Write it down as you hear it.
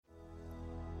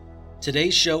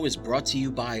Today's show is brought to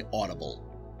you by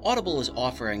Audible. Audible is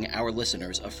offering our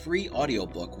listeners a free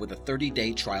audiobook with a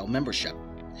 30-day trial membership.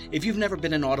 If you've never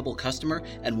been an Audible customer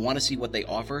and want to see what they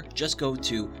offer, just go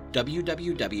to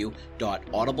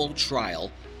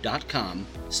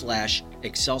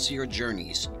www.audibletrial.com/Excelsior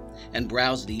Journeys and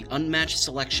browse the unmatched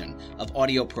selection of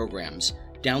audio programs.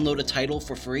 Download a title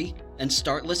for free and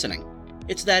start listening.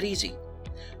 It's that easy.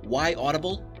 Why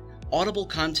Audible? Audible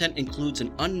content includes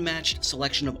an unmatched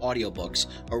selection of audiobooks,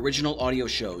 original audio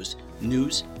shows,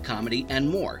 news, comedy, and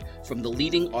more from the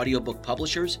leading audiobook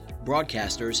publishers,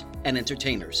 broadcasters, and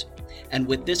entertainers. And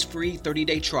with this free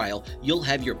 30-day trial, you'll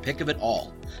have your pick of it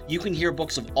all. You can hear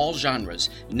books of all genres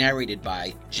narrated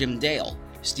by Jim Dale,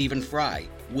 Stephen Fry,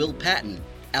 Will Patton,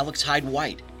 Alex Hyde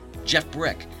White, Jeff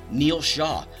Brick, Neil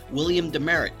Shaw, William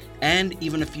Demerit, and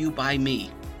even a few by me,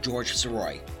 George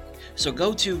Soroy. So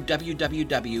go to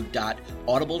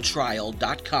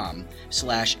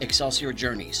www.audibletrial.com/Excelsior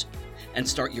Journeys and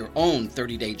start your own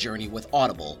 30-day journey with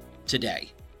Audible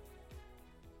today.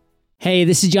 Hey,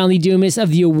 this is John Lee Dumas of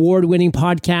the award-winning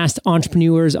podcast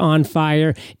Entrepreneurs on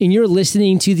Fire, and you're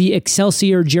listening to the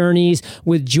Excelsior Journeys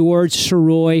with George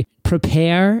Soroy.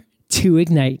 Prepare to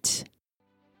ignite.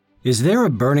 Is there a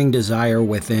burning desire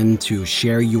within to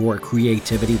share your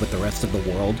creativity with the rest of the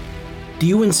world? Do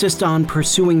you insist on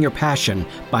pursuing your passion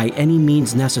by any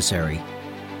means necessary?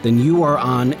 Then you are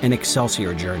on an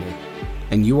Excelsior journey,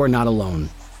 and you are not alone.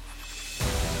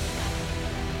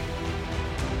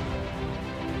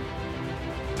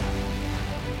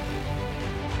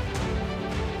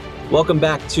 Welcome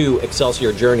back to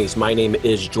Excelsior Journeys. My name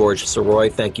is George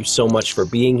Soroy. Thank you so much for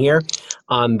being here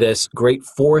on this great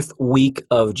fourth week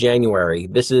of January.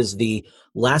 This is the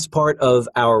last part of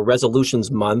our Resolutions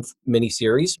Month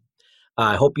mini-series.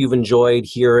 I hope you've enjoyed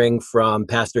hearing from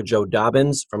Pastor Joe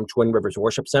Dobbins from Twin Rivers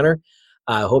Worship Center.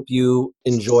 I hope you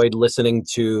enjoyed listening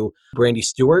to Brandy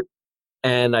Stewart,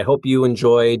 and I hope you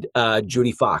enjoyed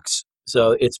Judy Fox.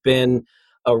 So it's been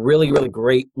a really, really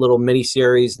great little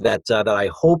mini-series that I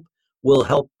hope will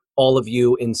help all of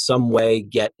you in some way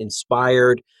get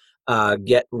inspired,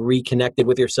 get reconnected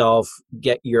with yourself,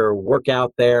 get your work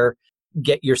out there,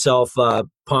 get yourself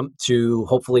pumped to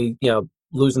hopefully,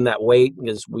 losing that weight,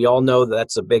 because we all know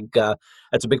that's a big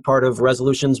part of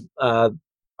resolutions of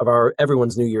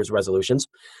everyone's New Year's resolutions.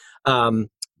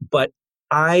 But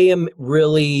I am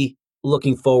really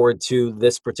looking forward to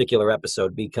this particular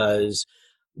episode because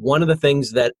one of the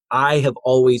things that I have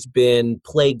always been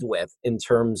plagued with in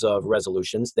terms of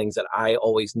resolutions, things that I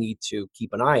always need to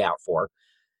keep an eye out for,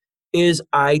 is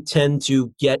I tend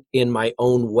to get in my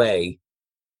own way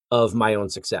of my own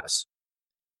success.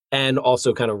 And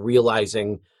also kind of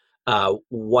realizing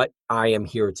what I am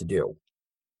here to do.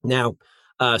 Now,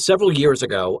 several years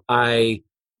ago, I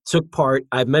took part,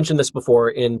 I've mentioned this before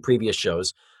in previous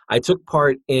shows, I took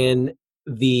part in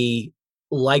the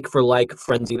like-for-like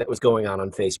frenzy that was going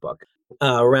on Facebook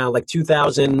around like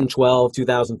 2012,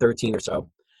 2013 or so.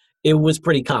 It was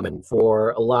pretty common for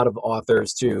a lot of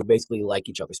authors to basically like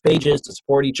each other's pages, to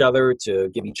support each other, to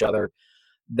give each other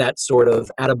that sort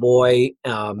of attaboy.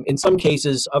 In some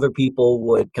cases, other people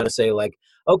would kind of say like,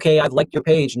 okay, I've liked your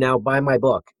page, now buy my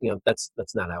book. That's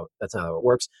not how it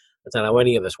works. That's not how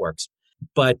any of this works.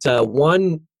 But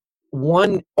one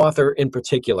author in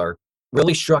particular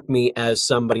really struck me as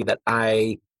somebody that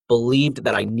I believed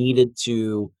that I needed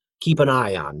to keep an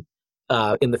eye on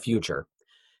in the future.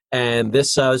 And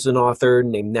this is an author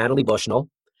named Natalie Bushnell.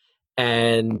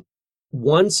 And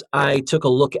once I took a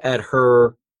look at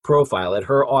her profile, at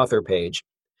her author page,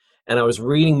 and I was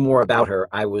reading more about her,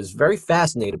 I was very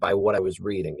fascinated by what I was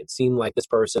reading. It seemed like this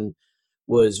person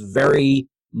was very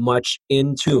much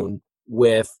in tune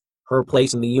with her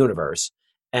place in the universe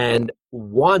and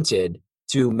wanted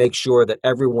to make sure that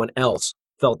everyone else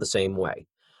felt the same way.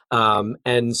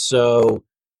 And so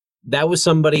that was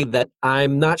somebody that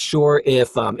I'm not sure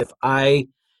if I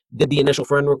did the initial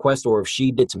friend request or if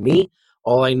she did to me.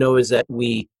 All I know is that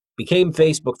we became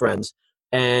Facebook friends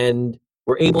and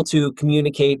were able to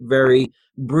communicate very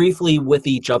briefly with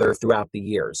each other throughout the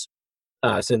years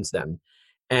since then.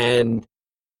 And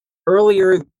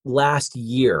earlier last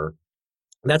year,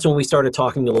 that's when we started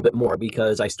talking a little bit more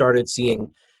because I started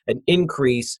seeing an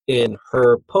increase in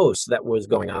her posts that was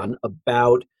going on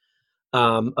about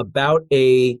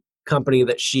a company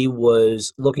that she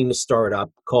was looking to start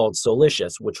up called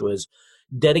Solicious, which was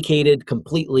dedicated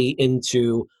completely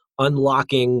into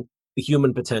unlocking the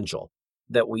human potential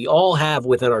that we all have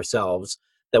within ourselves,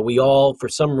 that we all, for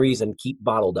some reason, keep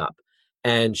bottled up.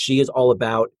 And she is all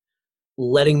about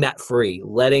letting that free,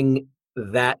 letting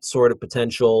that sort of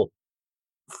potential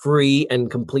free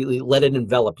and completely let it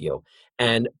envelop you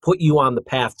and put you on the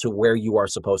path to where you are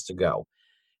supposed to go.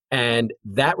 And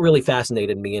that really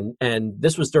fascinated me. And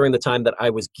this was during the time that I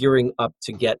was gearing up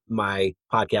to get my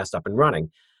podcast up and running.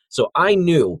 So I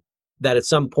knew that at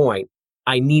some point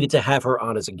I needed to have her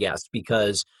on as a guest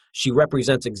because she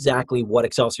represents exactly what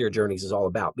Excelsior Journeys is all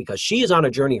about, because she is on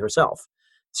a journey herself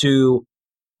to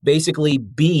basically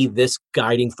be this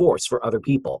guiding force for other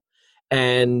people.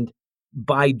 And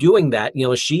by doing that,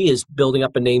 she is building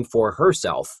up a name for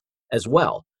herself as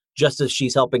well, just as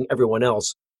she's helping everyone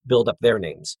else build up their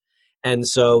names. And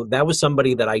so that was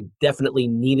somebody that I definitely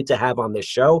needed to have on this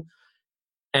show.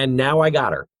 And now I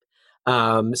got her.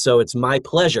 So it's my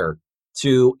pleasure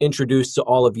to introduce to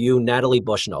all of you Natalie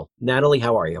Bushnell. Natalie,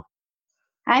 how are you?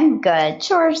 I'm good.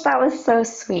 George, that was so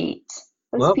sweet.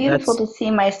 It was beautiful to see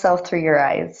myself through your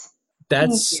eyes.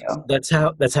 That's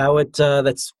how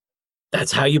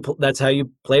you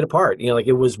played a part.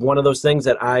 It was one of those things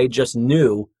that I just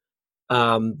knew.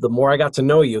 The more I got to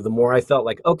know you, the more I felt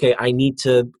like, okay, I need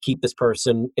to keep this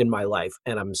person in my life.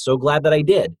 And I'm so glad that I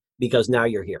did, because now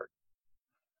you're here.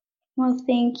 Well,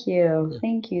 thank you.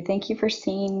 Thank you. Thank you for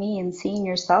seeing me and seeing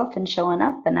yourself and showing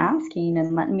up and asking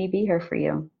and letting me be here for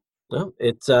you. Well,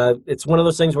 it's one of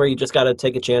those things where you just got to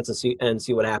take a chance and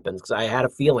see what happens. Because I had a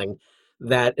feeling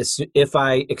that if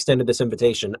I extended this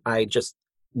invitation, I just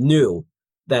knew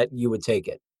that you would take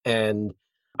it. And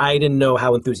I didn't know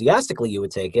how enthusiastically you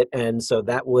would take it, and so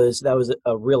that was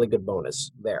a really good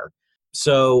bonus there.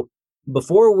 So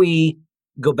before we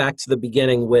go back to the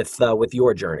beginning with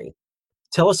your journey,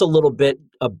 tell us a little bit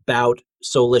about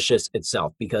Soulicious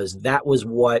itself, because that was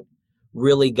what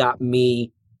really got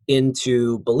me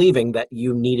into believing that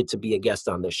you needed to be a guest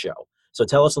on this show. So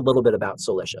tell us a little bit about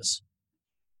Soulicious.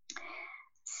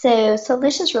 So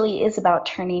Soulicious really is about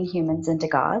turning humans into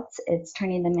gods. It's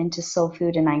turning them into soul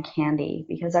food and eye candy,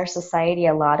 because our society,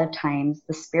 a lot of times,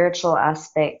 the spiritual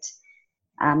aspect,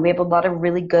 we have a lot of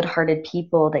really good-hearted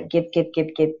people that give,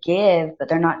 but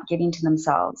they're not giving to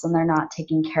themselves and they're not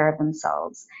taking care of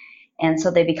themselves. And so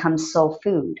they become soul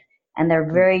food, and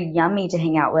they're very yummy to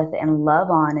hang out with and love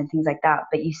on and things like that.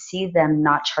 But you see them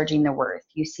not charging their worth.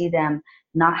 You see them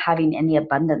not having any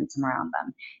abundance around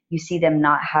them. You see them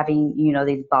not having,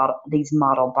 these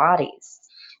model bodies.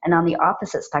 And on the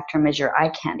opposite spectrum is your eye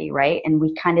candy, right? And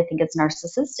we kind of think it's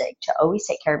narcissistic to always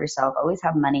take care of yourself, always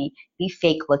have money, be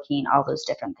fake looking, all those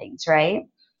different things, right?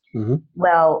 Mm-hmm.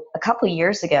 Well, a couple of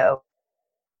years ago,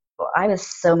 I was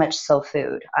so much soul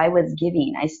food. I was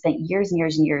giving. I spent years and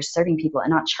years and years serving people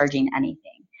and not charging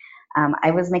anything.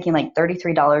 I was making like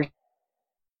 $33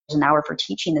 an hour for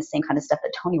teaching the same kind of stuff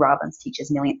that Tony Robbins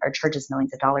charges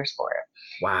millions of dollars for.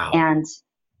 Wow. And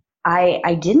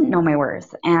I didn't know my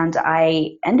worth. And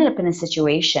I ended up in a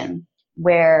situation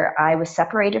where I was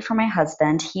separated from my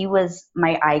husband. He was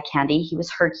my eye candy. He was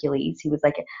Hercules. He was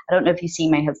like, I don't know if you've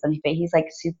seen my husband, but he's like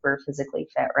super physically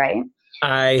fit, right?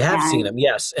 I have seen him,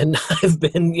 yes. And I've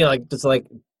been,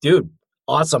 dude,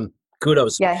 awesome.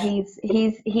 Kudos. Yeah, he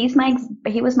was my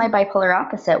bipolar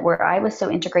opposite, where I was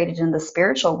so integrated in the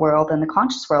spiritual world and the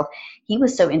conscious world. He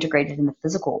was so integrated in the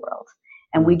physical world.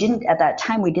 And at that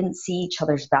time, we didn't see each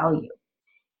other's value.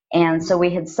 And so we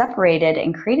had separated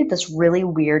and created this really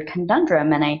weird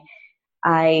conundrum. And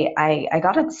I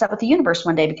got upset with the universe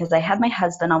one day, because I had my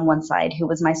husband on one side, who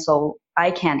was my soul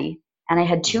eye candy. And I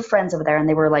had two friends over there, and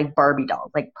they were like Barbie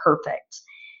dolls, like perfect.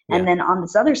 Yeah. And then on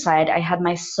this other side, I had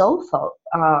my soul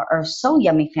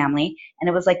yummy family. And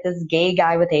it was like this gay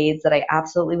guy with AIDS that I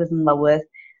absolutely was in love with.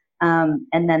 And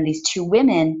then these two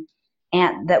women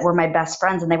that were my best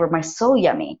friends, and they were my soul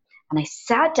yummy. And I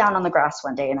sat down on the grass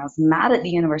one day, and I was mad at the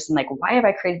universe, and like, why have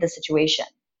I created this situation?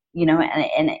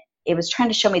 And it was trying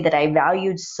to show me that I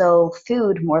valued soul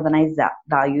food more than I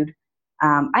valued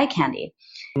eye candy.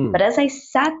 But as I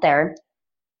sat there,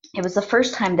 it was the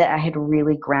first time that I had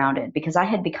really grounded, because I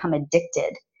had become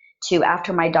addicted to,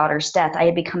 after my daughter's death, I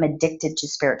had become addicted to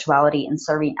spirituality and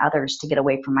serving others to get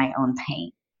away from my own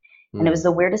pain. And it was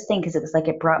the weirdest thing, because it was like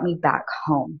it brought me back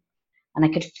home. And I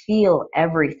could feel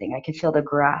everything. I could feel the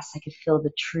grass. I could feel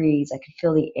the trees. I could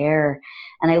feel the air.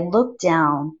 And I looked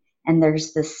down, and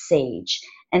there's this sage.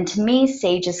 And to me,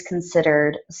 sage is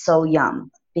considered so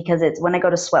yum, because it's when I go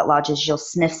to sweat lodges, you'll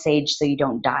sniff sage so you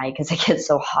don't die, because it gets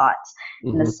so hot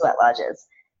in the sweat lodges.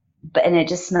 And it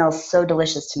just smells so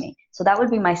delicious to me. So that would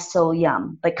be my soul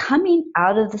yum. But coming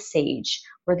out of the sage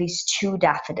were these two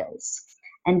daffodils.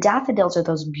 And daffodils are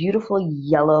those beautiful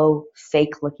yellow,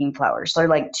 fake-looking flowers. They're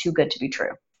like too good to be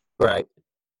true. Right.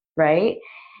 Right?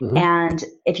 Mm-hmm. And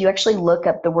if you actually look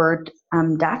up the word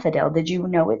daffodil, did you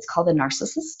know it's called a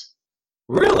narcissist?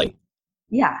 Really?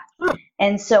 Yeah. Huh.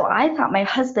 And so I thought my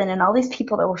husband and all these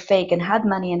people that were fake and had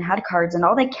money and had cards and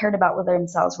all they cared about with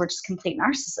themselves were just complete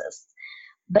narcissists.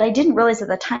 But I didn't realize at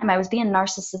the time I was being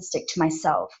narcissistic to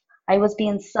myself. I was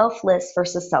being selfless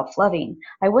versus self-loving.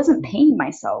 I wasn't paying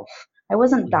myself. I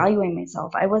wasn't valuing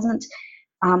myself. I wasn't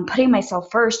putting myself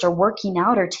first or working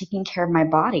out or taking care of my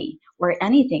body or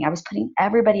anything. I was putting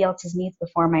everybody else's needs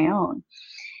before my own.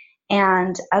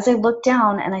 And as I looked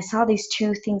down and I saw these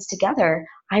two things together,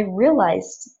 I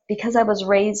realized, because I was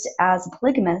raised as a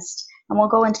polygamist, and we'll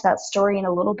go into that story in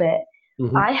a little bit,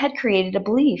 I had created a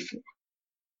belief.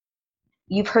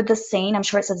 You've heard the saying, I'm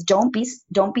sure it says, don't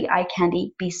be eye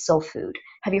candy, be soul food.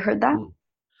 Have you heard that?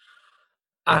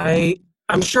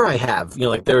 I'm sure I have.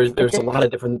 Like there's a lot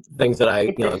of different things that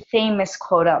it's a famous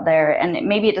quote out there, and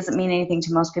maybe it doesn't mean anything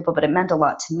to most people, but it meant a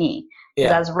lot to me.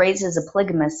 Because I was raised as a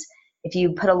polygamist. If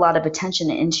you put a lot of attention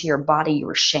into your body, you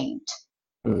were shamed.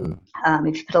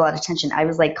 If you put a lot of attention, I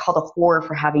was like called a whore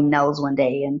for having nails one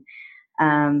day,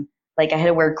 and like I had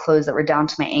to wear clothes that were down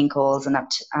to my ankles and up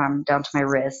to, down to my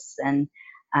wrists, and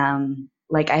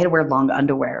like I had to wear long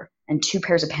underwear and 2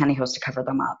 pairs of pantyhose to cover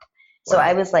them up. So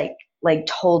I was like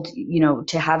told,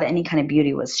 to have any kind of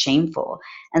beauty was shameful.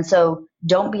 And so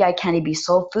don't be eye candy, be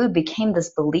soul food became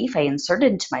this belief I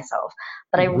inserted into myself.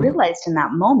 But I realized in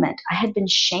that moment, I had been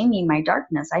shaming my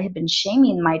darkness. I had been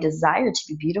shaming my desire to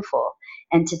be beautiful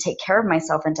and to take care of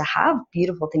myself and to have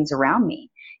beautiful things around me.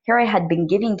 Here I had been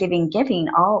giving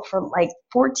all for like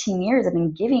 14 years. I've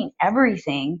been giving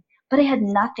everything, but I had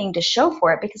nothing to show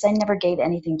for it because I never gave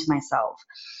anything to myself.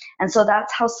 And so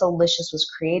that's how Soulicious was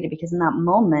created, because in that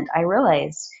moment I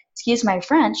realized, excuse my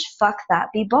French, fuck that,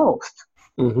 be both.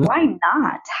 Why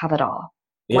not have it all?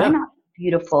 Why not be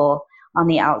beautiful on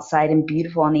the outside and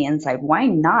beautiful on the inside? Why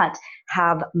not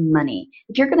have money?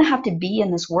 If you're going to have to be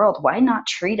in this world, why not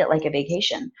treat it like a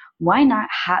vacation? Why not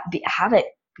have it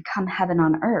become heaven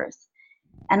on earth?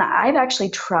 And I've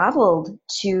actually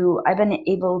I've been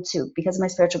able to, because of my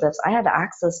spiritual gifts, I have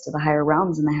access to the higher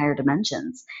realms and the higher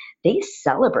dimensions. They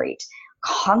celebrate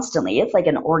constantly. It's like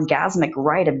an orgasmic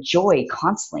ride of joy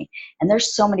constantly. And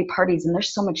there's so many parties and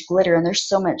there's so much glitter and there's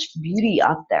so much beauty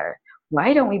up there.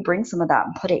 Why don't we bring some of that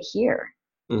and put it here?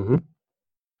 And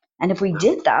if we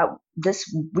did that,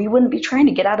 we wouldn't be trying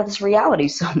to get out of this reality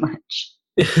so much.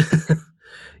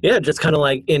 Yeah, just kind of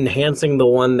like enhancing the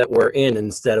one that we're in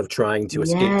instead of trying to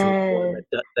escape to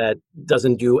one that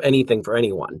doesn't do anything for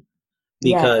anyone.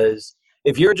 Because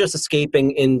if you're just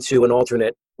escaping into an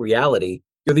alternate reality,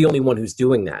 you're the only one who's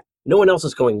doing that. No one else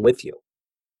is going with you.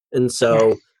 And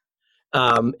so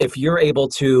if you're able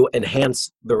to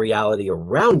enhance the reality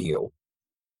around you,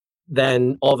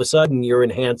 then all of a sudden you're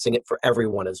enhancing it for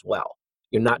everyone as well.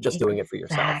 You're not just doing it for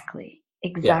yourself.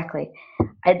 Exactly.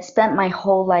 I'd spent my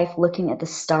whole life looking at the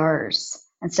stars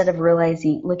instead of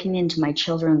looking into my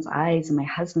children's eyes and my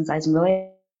husband's eyes and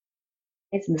realizing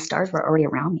the stars were already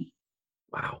around me.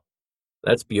 Wow.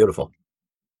 That's beautiful.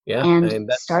 Yeah. And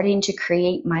starting to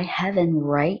create my heaven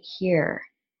right here.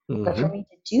 But for me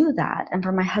to do that and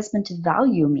for my husband to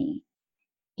value me,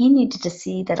 he needed to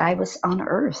see that I was on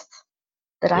earth,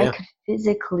 that I could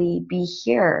physically be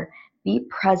here, be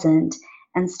present,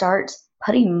 and start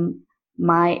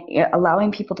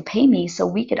allowing people to pay me so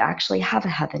we could actually have a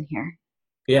heaven here.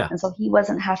 Yeah. And so he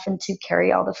wasn't having to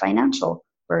carry all the financial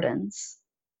burdens.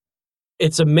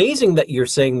 It's amazing that you're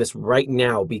saying this right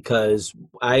now, because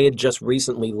I had just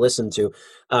recently listened to,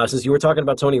 since you were talking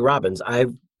about Tony Robbins,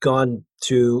 I've gone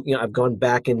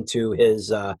back into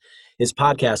his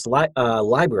podcast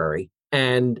library,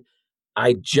 and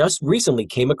I just recently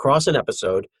came across an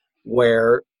episode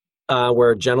where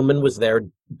a gentleman was there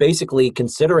basically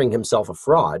considering himself a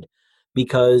fraud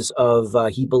because of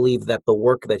he believed that the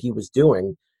work that he was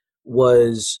doing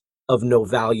was of no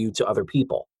value to other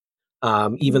people.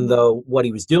 Even though what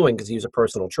he was doing, because he was a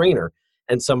personal trainer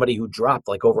and somebody who dropped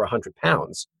like over 100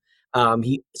 pounds,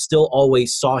 he still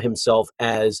always saw himself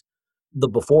as the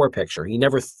before picture. He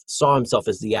never saw himself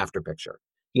as the after picture.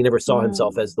 He never saw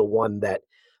himself as the one that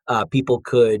people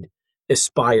could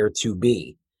aspire to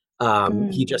be.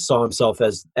 He just saw himself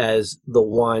as the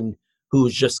one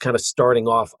who's just kind of starting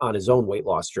off on his own weight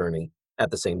loss journey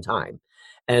at the same time.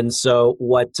 And so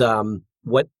what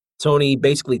Tony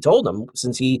basically told him,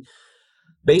 since he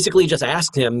basically just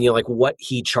asked him, like what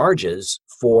he charges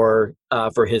for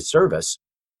his service,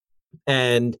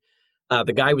 and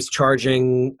the guy was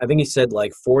charging, I think he said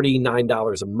like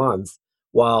 $49 a month,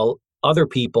 while other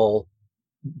people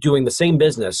doing the same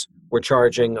business were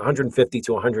charging $150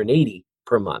 to $180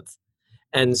 per month.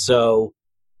 And so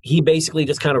he basically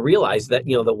just kind of realized that,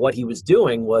 that what he was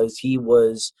doing was he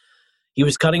was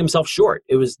cutting himself short.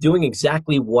 It was doing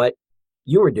exactly what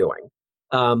you were doing,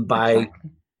 Exactly.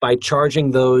 by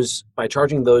charging those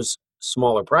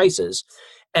smaller prices.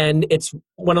 And it's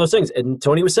one of those things. And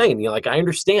Tony was saying, like, I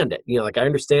understand it. Like, I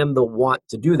understand the want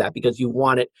to do that because you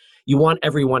want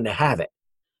everyone to have it.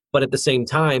 But at the same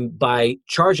time, by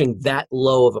charging that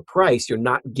low of a price, you're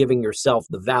not giving yourself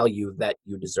the value that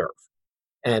you deserve.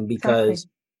 And because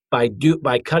Exactly.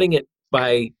 by cutting it,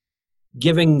 by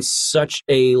giving such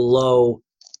a low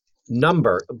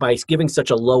number, by giving such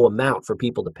a low amount for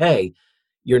people to pay,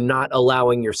 you're not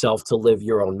allowing yourself to live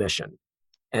your own mission.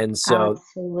 And so,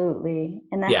 Absolutely.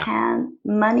 yeah,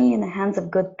 Money in the hands of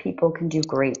good people can do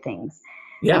great things.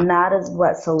 yeah, And that is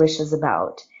what Soulish is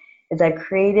about. Is I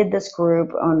created this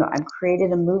group, I've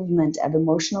created a movement of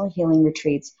emotional healing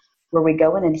retreats where we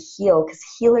go in and heal, because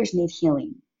healers need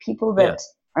healing. People yeah, that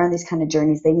are on these kind of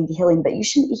journeys, they need healing, but you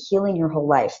shouldn't be healing your whole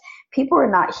life. People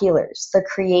are not healers. They're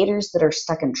creators that are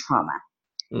stuck in trauma.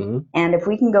 hmm, And if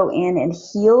we can go in and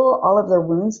heal all of their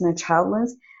wounds and their child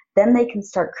wounds, then they can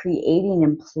start creating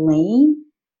and playing.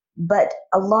 But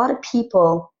a lot of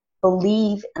people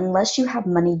believe unless you have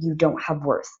money, you don't have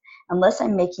worth. Unless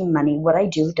I'm making money, what I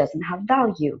do doesn't have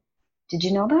value. Did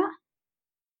you know that?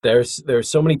 there's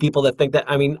so many people that think that.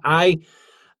 I mean, I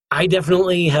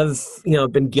definitely have,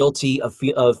 been guilty of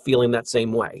feeling that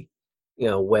same way,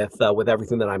 with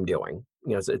everything that I'm doing.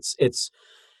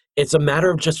 It's a matter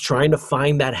of just trying to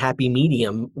find that happy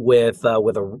medium with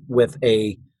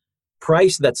a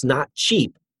price that's not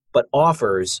cheap but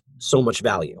offers so much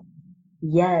value.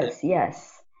 Yes,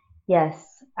 yes, yes.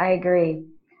 I agree.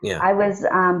 Yeah,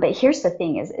 But here's the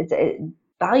thing: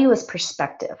 value is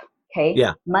perspective. Okay,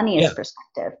 yeah, money is yeah.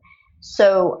 perspective.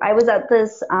 So I was at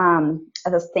this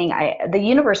thing. The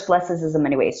universe blesses us in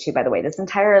many ways too. By the way, this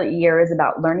entire year is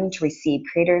about learning to receive.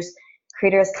 Creator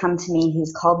has come to me.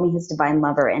 He's called me his divine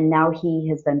lover, and now he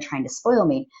has been trying to spoil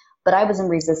me. But I was in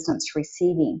resistance to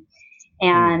receiving. Mm.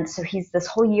 And so this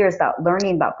whole year is about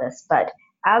learning about this. But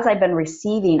as I've been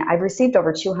receiving, I've received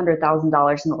over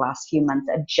 $200,000 in the last few months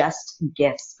of just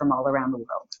gifts from all around the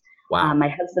world. Wow. My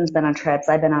husband's been on trips.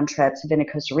 I've been on trips. We've been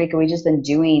to Costa Rica. We've just been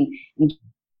doing and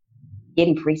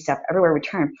getting free stuff everywhere we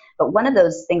turn. But one of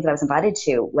those things that I was invited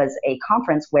to was a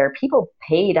conference where people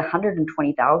paid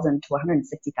 $120,000 to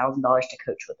 $160,000 to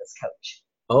coach with this coach.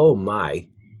 Oh my.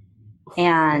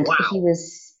 And Wow. he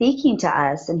was speaking to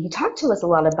us and he talked to us a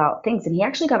lot about things. And he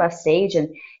actually got off stage and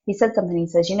he said something. He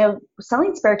says,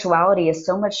 selling spirituality is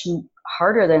so much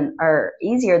harder or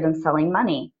easier than selling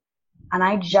money. And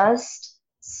I just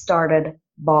started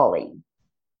bawling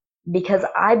because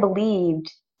I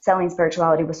believed selling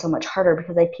spirituality was so much harder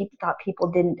because I thought people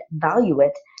didn't value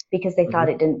it because they thought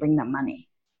Hmm. it didn't bring them money.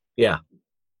 Yeah.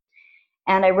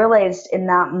 And I realized in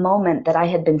that moment that I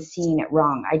had been seeing it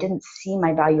wrong. I didn't see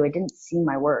my value. I didn't see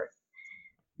my worth.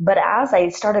 But as I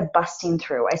started busting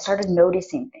through, I started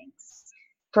noticing things.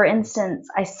 For instance,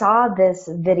 I saw this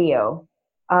video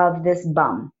of this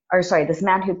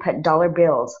man who put dollar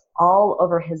bills all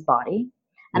over his body.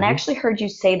 And I Hmm. actually heard you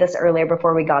say this earlier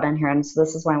before we got in here, and so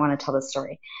this is why I want to tell this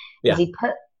story. Is Yeah. he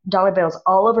put dollar bills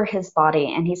all over his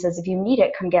body, and he says, if you need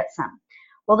it, come get some.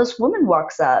 Well, this woman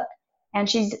walks up, and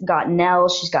she's got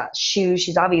nails, she's got shoes,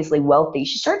 she's obviously wealthy.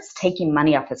 She starts taking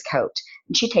money off his coat,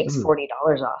 and she takes Mm.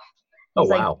 $40 off. Oh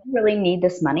He's like, do wow. you really need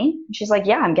this money? And she's like,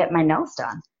 yeah, I'm getting my nails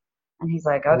done. And he's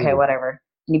like, okay, Ooh. whatever.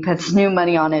 And he puts new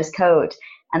money on his coat.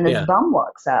 And this Yeah. bum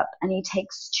walks up and he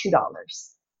takes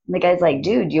 $2. And the guy's like,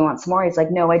 dude, do you want some more? He's like,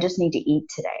 no, I just need to eat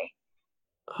today.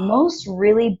 Most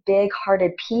really big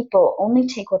hearted people only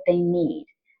take what they need.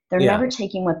 They're Yeah. never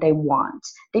taking what they want.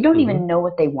 They don't Hmm. even know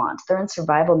what they want. They're in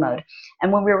survival mode.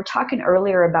 And when we were talking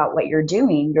earlier about what you're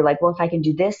doing, you're like, well, if I can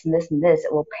do this and this and this,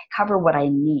 it will cover what I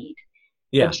need.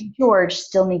 Yeah. But you, George,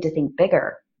 still need to think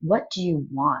bigger. What do you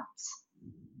want?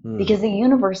 Mm. Because the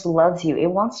universe loves you. It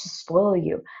wants to spoil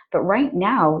you. But right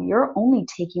now, you're only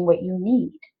taking what you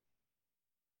need.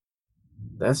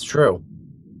 That's true.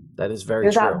 That is very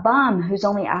You're true. that bum who's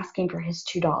only asking for his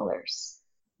 $2.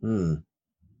 Mm.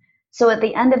 So at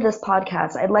the end of this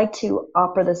podcast, I'd like to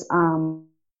offer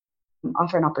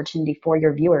an opportunity for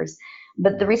your viewers.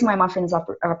 But the reason why I'm offering this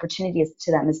opportunity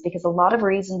to them is because a lot of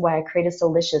reason why I created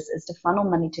Soulicious is to funnel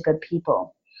money to good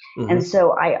people. And Hmm.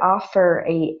 so I offer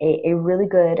a really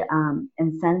good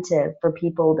incentive for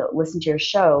people that listen to your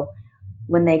show.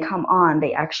 When they come on,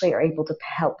 they actually are able to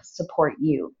help support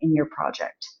you in your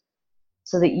project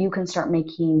so that you can start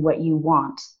making what you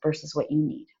want versus what you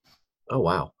need. Oh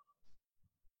wow.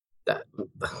 That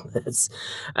that's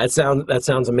that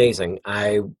sounds amazing.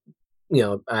 I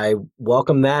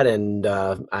welcome that, and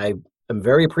I am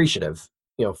very appreciative,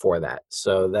 for that.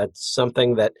 So that's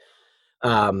something that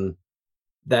um,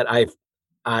 that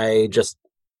I just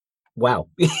wow.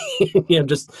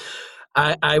 Just,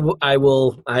 I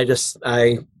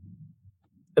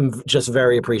am just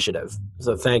very appreciative.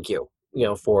 So thank you,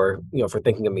 for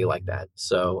thinking of me like that.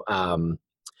 So,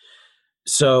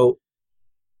 so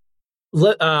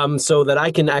so that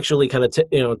I can actually kind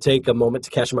of take a moment to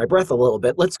catch my breath a little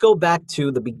bit. Let's go back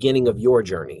to the beginning of your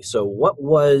journey. So what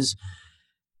was,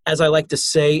 as I like to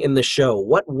say in the show,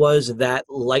 what was that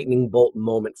lightning bolt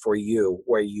moment for you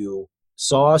where you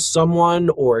saw someone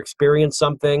or experienced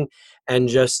something and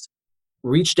just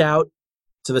reached out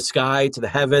to the sky, to the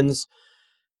heavens,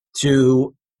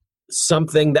 to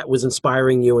something that was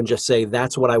inspiring you and just say,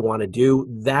 that's what I want to do.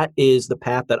 That is the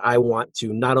path that I want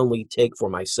to not only take for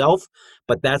myself,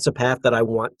 but that's a path that I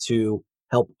want to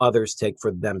help others take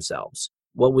for themselves.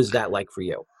 What was that like for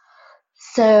you?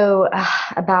 So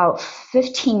about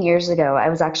 15 years ago, I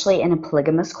was actually in a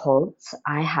polygamous cult.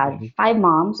 I had 5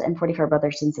 moms and 45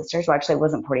 brothers and sisters. Well, actually, it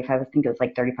wasn't 45. I think it was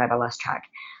like 35. I lost track.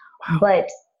 Wow. But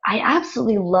I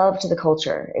absolutely loved the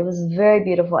culture. It was very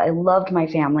beautiful. I loved my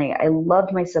family. I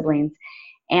loved my siblings.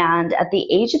 And at the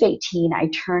age of 18, I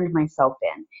turned myself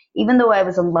in. Even though I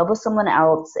was in love with someone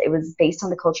else, it was based on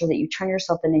the culture that you turn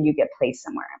yourself in and you get placed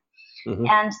somewhere.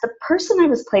 And the person I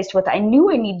was placed with, I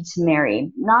knew I needed to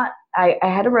marry. I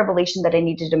had a revelation that I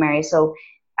needed to marry. So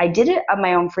I did it of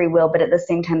my own free will, but at the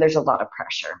same time, there's a lot of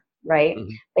pressure, right?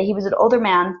 But he was an older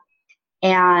man,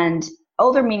 and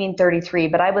older meaning 33,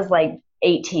 but I was like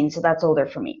 18, so that's older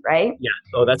for me, right? Yeah.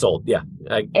 Oh, that's old. Yeah.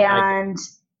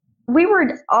 We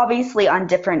were obviously on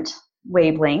different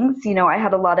wavelengths. I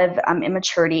had a lot of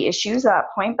immaturity issues at that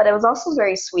point, but I was also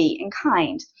very sweet and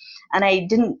kind. And I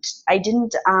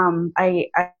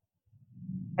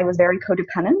was very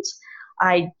codependent.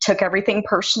 I took everything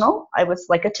personal. I was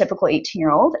like a typical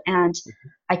 18-year-old, and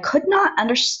I could not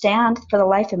understand for the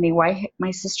life of me why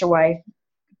my sister wife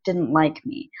didn't like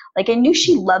me. Like, I knew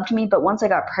she loved me, but once I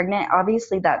got pregnant,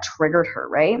 obviously that triggered her,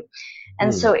 right?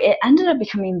 And so it ended up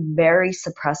becoming very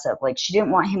suppressive. Like, she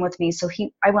didn't want him with me. So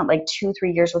I went like 2-3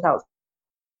 years without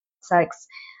sex.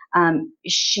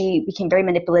 She became very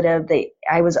manipulative.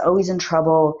 I was always in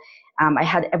trouble.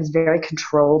 I was very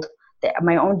controlled.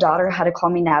 My own daughter had to call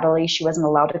me Natalie. She wasn't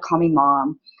allowed to call me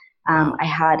mom.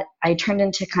 I turned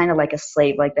into kind of like a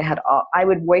slave. Like, I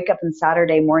would wake up on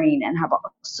Saturday morning and have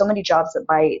so many jobs that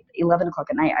by 11 o'clock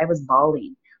at night, I was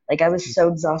bawling. Like, I was so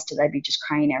exhausted. I'd be just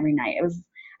crying every night. I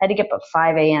had to get up at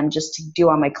 5 a.m. just to do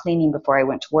all my cleaning before I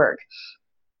went to work.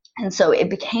 And so it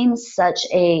became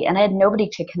and I had nobody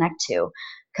to connect to,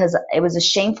 because it was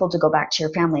shameful to go back to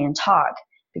your family and talk,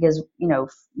 because,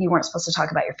 you weren't supposed to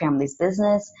talk about your family's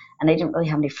business, and I didn't really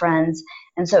have any friends.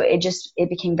 And so it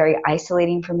became very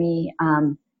isolating for me.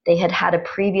 They had a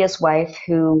previous wife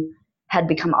who had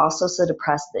become also so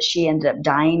depressed that she ended up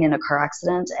dying in a car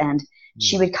accident, and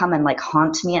she would come and like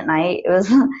haunt me at night.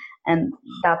 And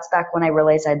that's back when I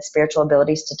realized I had spiritual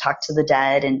abilities to talk to the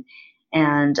dead.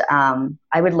 And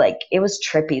I would it was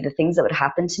trippy, the things that would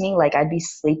happen to me. Like, I'd be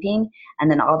sleeping,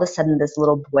 and then all of a sudden this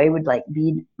little boy would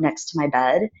be next to my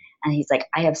bed, and he's like,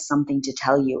 I have something to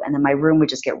tell you. And then my room would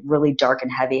just get really dark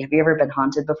and heavy. Have you ever been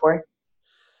haunted before?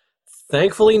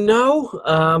 Thankfully, no.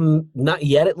 Not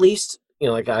yet, at least.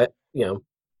 I've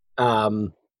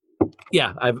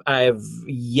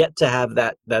yet to have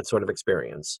that sort of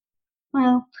experience.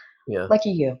 Well, yeah.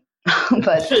 Lucky you.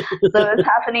 But so it's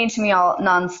happening to me all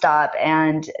nonstop,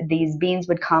 and these beings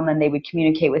would come and they would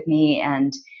communicate with me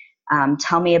and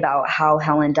tell me about how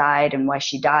Helen died and why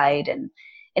she died. And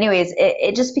anyways,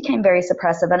 it just became very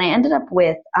suppressive, and I ended up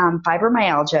with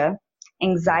fibromyalgia,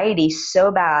 anxiety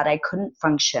so bad I couldn't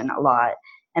function a lot,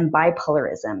 and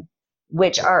bipolarism,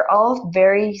 which are all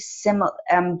very similar.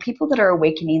 People that are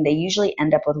awakening, they usually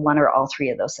end up with one or all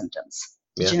 3 of those symptoms.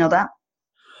 Did you know that?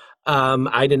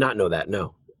 I did not know that,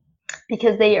 no.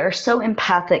 Because they are so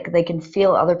empathic, they can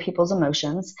feel other people's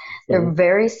emotions. They're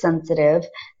very sensitive.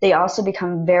 They also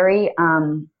become very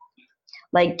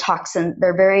toxin.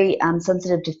 They're very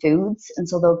sensitive to foods, and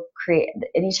so they'll create,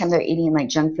 anytime they're eating like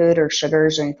junk food or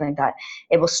sugars or anything like that,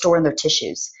 it will store in their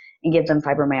tissues and give them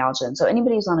fibromyalgia. And so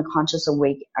anybody who's on a conscious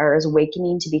or is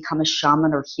awakening to become a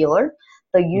shaman or healer,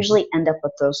 they'll usually end up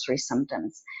with those 3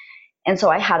 symptoms. And so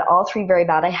I had all 3 very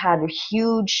bad. I had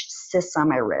huge cysts on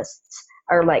my wrists.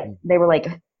 Or they were like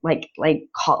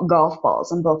golf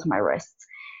balls on both of my wrists.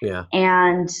 Yeah.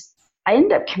 And I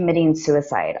ended up committing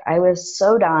suicide. I was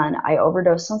so done. I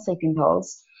overdosed on sleeping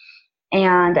pills,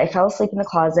 and I fell asleep in the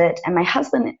closet. And my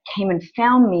husband came and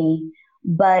found me,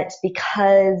 but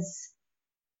because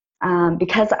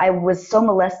I was so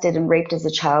molested and raped as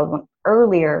a child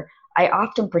earlier, I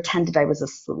often pretended I was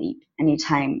asleep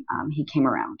anytime he came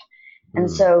around. And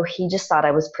so he just thought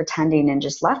I was pretending and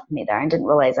just left me there. I didn't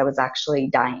realize I was actually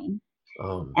dying.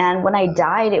 And when I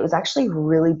died, it was actually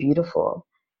really beautiful.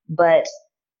 But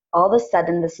all of a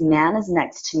sudden, this man is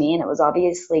next to me, and it was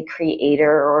obviously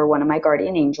Creator or one of my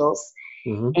guardian angels.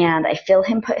 And I feel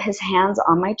him put his hands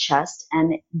on my chest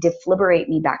and defibrillate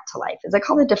me back to life. Is that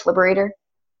called a defibrillator?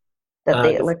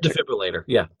 Defibrillator.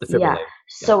 Yeah, defibrillator. Yeah.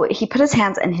 So he put his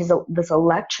hands, and this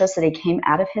electricity came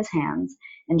out of his hands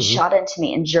and shot into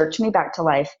me and jerked me back to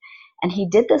life. And he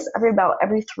did this every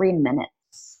 3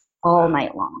 minutes, all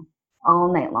night long.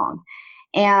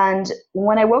 And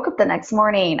when I woke up the next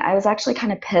morning, I was actually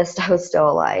kind of pissed I was still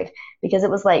alive, because it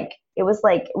was like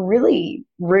really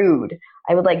rude.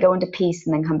 I would like go into peace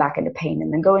and then come back into pain,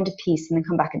 and then go into peace and then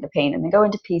come back into pain, and then go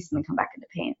into peace and then come back into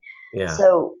pain. Yeah.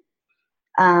 So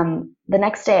the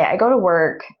next day I go to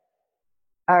work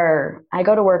and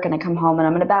I come home and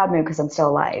I'm in a bad mood because I'm still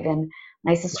alive. And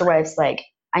my sister wife's like,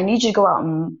 I need you to go out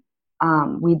and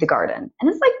weed the garden. And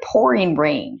it's like pouring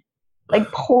rain,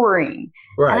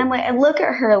 Right. And I'm like, I look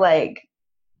at her like,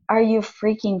 are you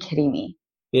freaking kidding me?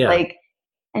 Yeah.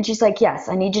 And she's like, yes,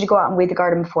 I need you to go out and weed the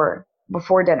garden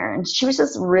before dinner. And she was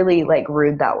just really like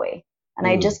rude that way. And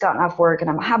I had just gotten off work and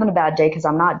I'm having a bad day because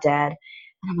I'm not dead.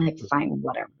 And I'm like, fine,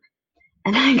 whatever.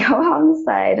 And I go out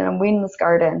inside and I'm weeding this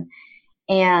garden.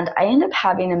 And I end up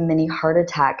having a mini heart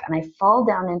attack. And I fall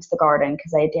down into the garden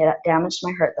because I had damaged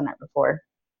my heart the night before.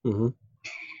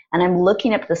 And I'm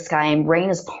looking up at the sky and rain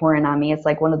is pouring on me. It's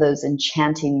like one of those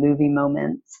enchanting movie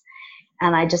moments.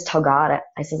 And I just tell God,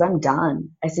 I says, I'm done.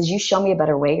 I says, you show me a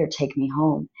better way or take me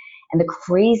home. And the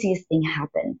craziest thing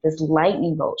happened. This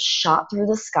lightning bolt shot through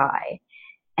the sky.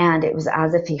 And it was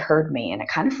as if he heard me. And it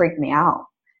kind of freaked me out.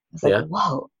 I was like,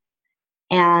 whoa.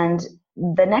 And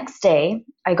the next day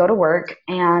I go to work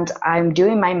and I'm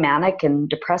doing my manic and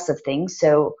depressive thing.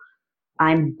 So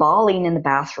I'm bawling in the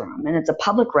bathroom, and it's a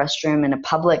public restroom in a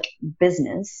public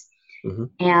business.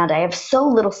 And I have so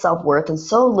little self-worth and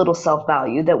so little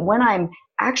self-value that when I'm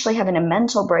actually having a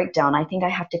mental breakdown, I think I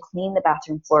have to clean the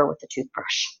bathroom floor with a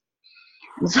toothbrush.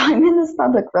 And so I'm in this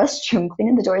public restroom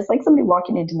cleaning the door. It's like somebody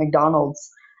walking into McDonald's,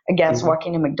 a guest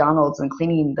walking to McDonald's and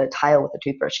cleaning the tile with a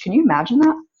toothbrush. Can you imagine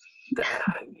that?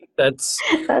 That's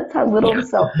how little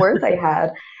self-worth I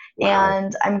had. Wow.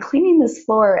 And I'm cleaning this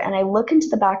floor and I look into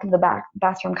the back of the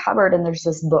bathroom cupboard and there's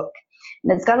this book.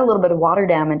 And it's got a little bit of water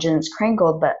damage and it's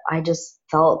crinkled, but I just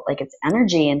felt like it's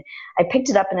energy. And I picked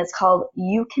it up and it's called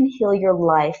You Can Heal Your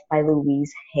Life by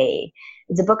Louise Hay.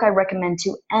 It's a book I recommend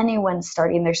to anyone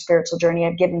starting their spiritual journey.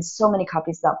 I've given so many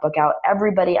copies of that book out.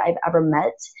 Everybody I've ever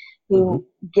met who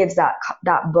gives that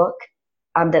book,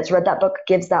 that's read that book,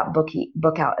 gives that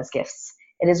book out as gifts.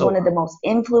 It is one of the most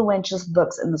influential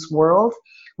books in this world.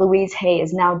 Louise Hay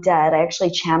is now dead. I actually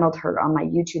channeled her on my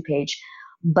YouTube page,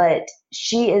 but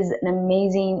she is an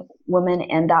amazing woman,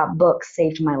 and that book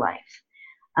saved my life.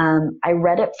 I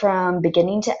read it from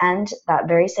beginning to end that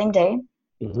very same day,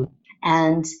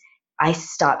 and I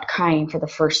stopped crying for the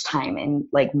first time in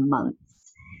like months.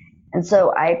 And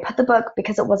so I put the book,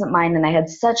 because it wasn't mine and I had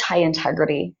such high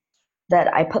integrity,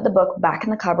 that I put the book back in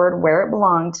the cupboard where it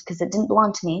belonged, because it didn't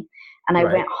belong to me. And I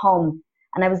went home,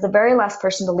 and I was the very last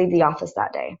person to leave the office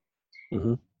that day.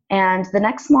 And the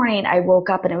next morning I woke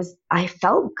up and I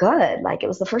felt good. Like it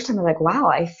was the first time I was like, wow,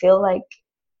 I feel like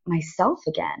myself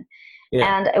again.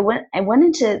 And I went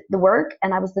into the work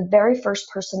and I was the very first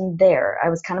person there. I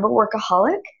was kind of a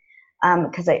workaholic,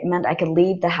 because it meant I could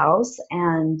leave the house,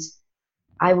 and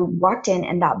I walked in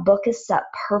and that book is set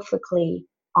perfectly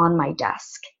on my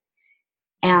desk.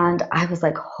 And I was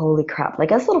like, holy crap.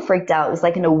 Like I was a little freaked out. It was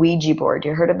like an Ouija board.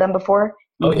 You heard of them before?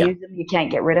 You use them, you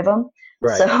can't get rid of them.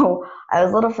 Right. So I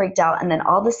was a little freaked out. And then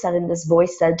all of a sudden this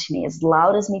voice said to me, as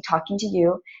loud as me talking to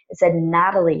you, it said,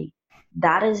 Natalie,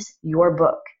 that is your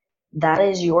book. That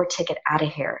is your ticket out of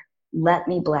here. Let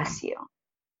me bless you.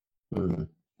 And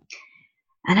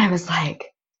I was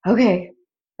like, okay,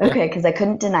 because I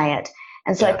couldn't deny it.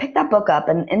 And so I picked that book up,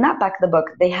 and in that back of the book,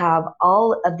 they have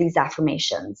all of these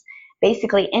affirmations.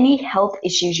 Basically, any health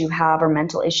issues you have or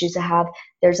mental issues you have,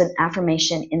 there's an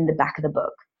affirmation in the back of the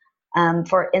book.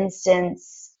 For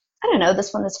instance, I don't know,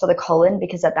 this one is for the colon,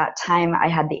 because at that time I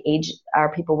had the age,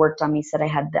 our people worked on me, said I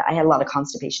had a lot of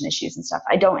constipation issues and stuff.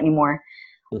 I don't anymore,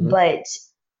 but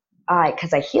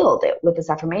because I healed it with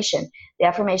this affirmation. The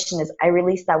affirmation is, I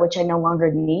release that which I no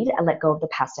longer need. I let go of the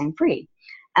past. I'm free.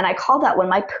 And I call that one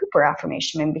my pooper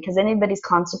affirmation, because anybody's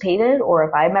constipated, or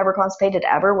if I'm ever constipated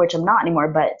ever, which I'm not anymore,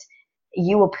 but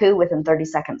you will poo within 30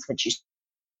 seconds when you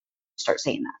start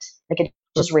saying that. Like it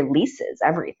just releases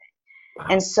everything.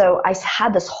 And so I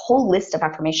had this whole list of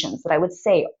affirmations that I would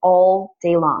say all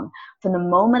day long, from the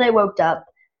moment I woke up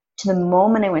to the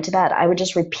moment I went to bed, I would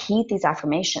just repeat these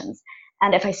affirmations.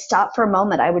 And if I stopped for a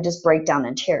moment, I would just break down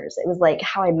in tears. It was like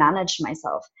how I managed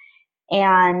myself.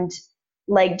 And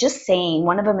like just saying,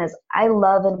 one of them is, I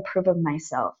love and approve of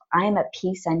myself. I am at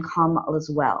peace and calm as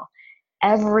well.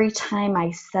 Every time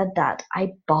I said that,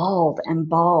 I bawled and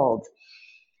bawled.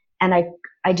 And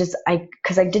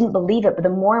because I didn't believe it, but the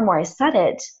more and more I said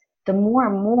it, the more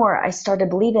and more I started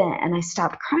believing it, and I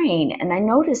stopped crying. And I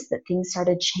noticed that things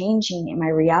started changing in my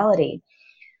reality.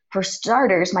 For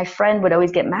starters, my friend would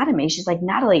always get mad at me. She's like,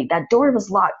 Natalie, that door was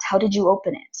locked. How did you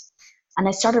open it? And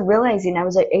I started realizing I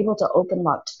was able to open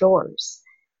locked doors.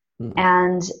 Mm-hmm.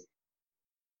 And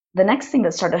the next thing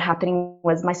that started happening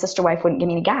was my sister wife wouldn't give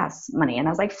me any gas money. And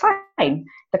I was like, fine,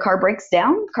 the car breaks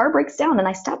down. And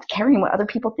I stopped caring what other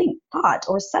people thought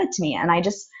or said to me. And I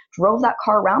just drove that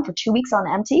car around for 2 weeks on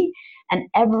empty. And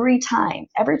every time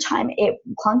it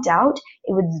clunked out,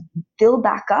 it would fill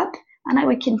back up and I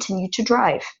would continue to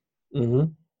drive.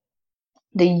 Mm-hmm.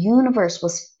 The universe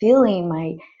was filling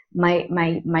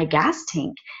my gas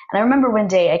tank. And I remember one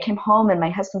day I came home and my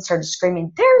husband started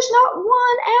screaming, there's not 1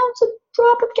 ounce of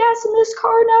drop of gas in this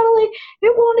car, Natalie.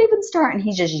 It won't even start. And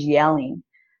he's just yelling.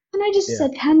 And I just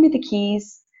said, hand me the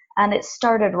keys. And it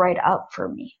started right up for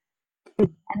me.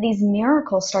 And these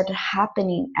miracles started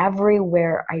happening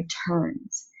everywhere I turned.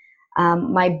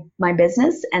 My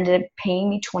business ended up paying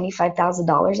me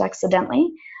 $25,000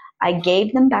 accidentally. I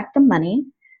gave them back the money,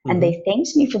 and they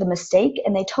thanked me for the mistake.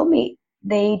 And they told me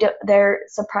they're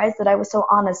surprised that I was so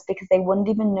honest because they wouldn't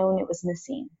even known it was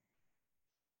missing.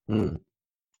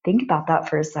 Think about that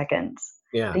for a second.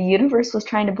 Yeah. The universe was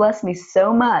trying to bless me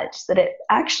so much that it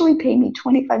actually paid me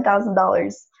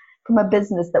 $25,000 from a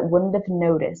business that wouldn't have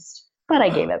noticed. But I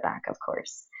gave it back, of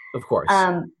course. Of course.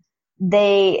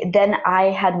 Then I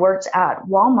had worked at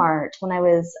Walmart when I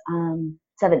was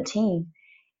 17,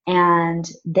 and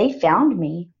they found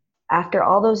me after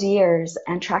all those years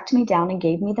and tracked me down and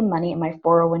gave me the money in my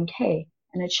 401k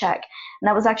and a check. And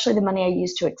that was actually the money I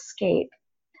used to escape.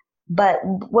 But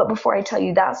before I tell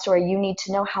you that story, you need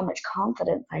to know how much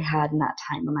confidence I had in that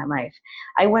time in my life.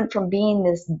 I went from being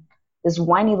this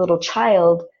whiny little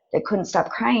child that couldn't stop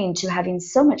crying to having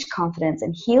so much confidence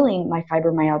and healing my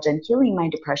fibromyalgia and healing my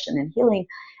depression and healing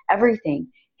everything,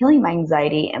 healing my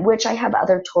anxiety, and which I have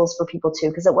other tools for people too,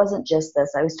 because it wasn't just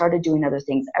this. I started doing other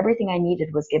things. Everything I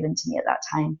needed was given to me at that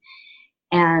time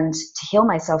and to heal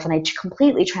myself. And I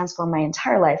completely transformed my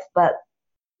entire life. But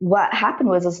what happened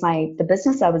was the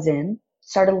business I was in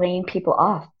started laying people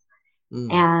off.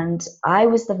 And I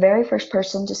was the very first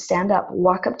person to stand up,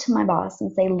 walk up to my boss and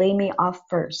say, lay me off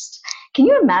first. Can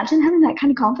you imagine having that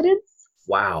kind of confidence?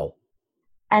 Wow.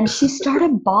 And she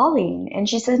started bawling and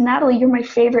she says, Natalie, you're my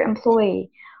favorite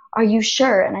employee. Are you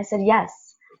sure? And I said,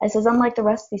 yes. I says, unlike the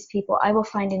rest of these people, I will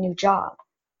find a new job.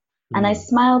 And I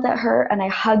smiled at her and I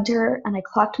hugged her and I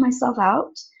clocked myself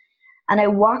out. And I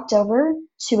walked over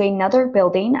to another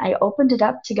building. I opened it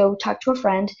up to go talk to a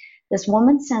friend. This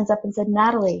woman stands up and said,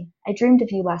 Natalie, I dreamed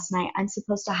of you last night. I'm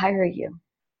supposed to hire you.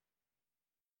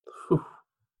 Whew.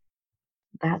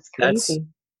 That's crazy.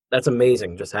 That's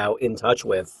amazing, just how in touch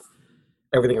with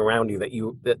everything around you that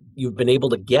you've been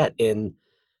able to get in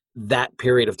that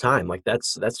period of time. Like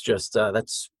that's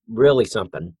really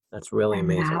something. That's really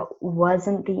amazing. That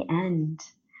wasn't the end.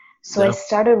 So I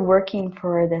started working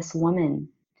for this woman.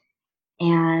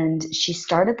 And she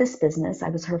started this business. I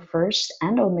was her first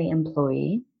and only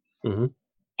employee. Mm-hmm.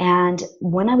 And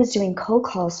when I was doing cold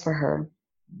calls for her,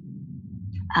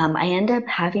 I ended up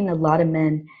having a lot of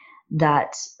men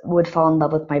that would fall in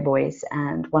love with my voice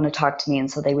and want to talk to me.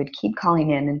 And so they would keep calling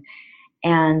in.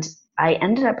 And I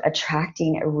ended up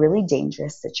attracting a really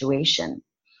dangerous situation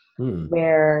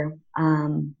where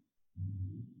I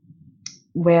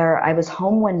was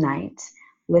home one night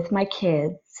with my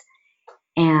kids.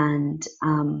 And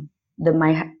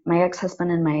my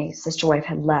ex-husband and my sister wife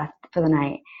had left for the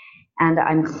night, and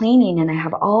I'm cleaning and I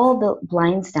have all the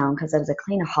blinds down because I was a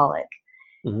cleanaholic.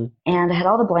 And I had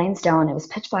all the blinds down. It was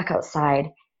pitch black outside,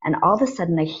 and all of a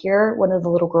sudden I hear one of the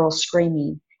little girls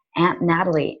screaming, Aunt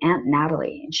Natalie, Aunt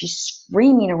Natalie, and she's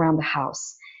screaming around the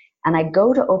house. And I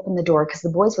go to open the door because the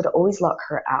boys would always lock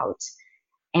her out,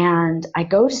 and I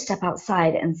go to step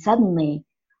outside, and suddenly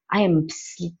I am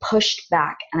pushed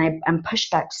back, and I'm pushed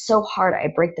back so hard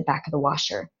I break the back of the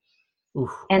washer.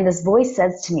 Oof. And this voice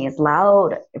says to me, as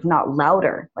loud, if not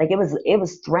louder, like it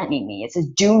was threatening me. It says,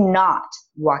 do not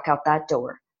walk out that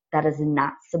door. That is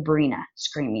not Sabrina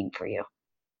screaming for you.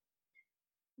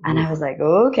 And I was like,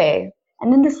 okay.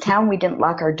 And in this town, we didn't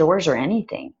lock our doors or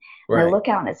anything. Right. And I look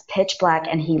out and it's pitch black,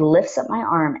 and he lifts up my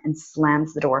arm and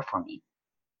slams the door for me.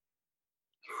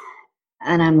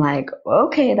 And I'm like,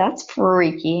 okay, that's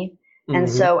freaky. And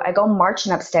so I go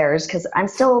marching upstairs because I'm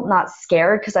still not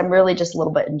scared because I'm really just a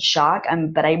little bit in shock.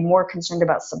 But I'm more concerned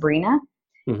about Sabrina.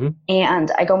 Mm-hmm. And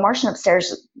I go marching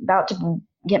upstairs about to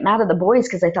get mad at the boys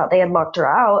because I thought they had locked her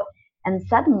out. And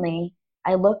suddenly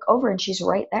I look over and she's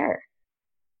right there.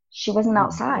 She wasn't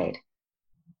outside.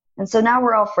 And so now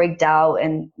we're all freaked out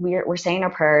and we're saying our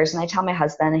prayers. And I tell my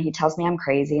husband and he tells me I'm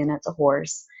crazy and it's a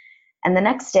horse. And the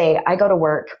next day I go to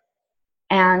work.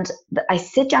 And I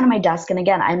sit down at my desk, and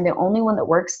again, I'm the only one that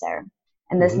works there.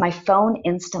 And my phone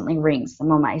instantly rings the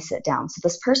moment I sit down. So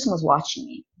this person was watching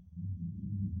me.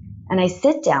 And I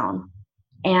sit down,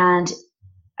 and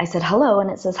I said, hello, and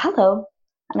it says, hello.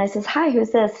 And I says, hi,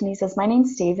 who's this? And he says, my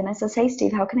name's Steve. And I says, hey,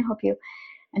 Steve, how can I help you?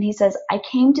 And he says, I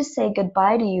came to say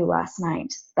goodbye to you last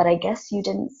night, but I guess you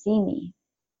didn't see me.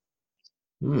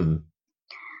 And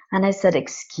I said,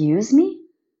 excuse me?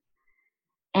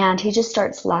 And he just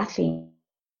starts laughing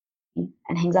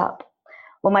and hangs up.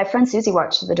 Well, my friend Susie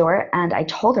walked to the door and I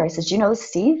told her, I said, you know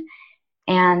Steve?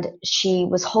 And she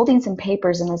was holding some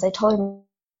papers, and as I told her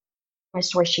my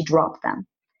story, she dropped them.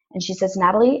 And she says,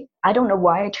 Natalie, I don't know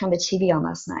why I turned the TV on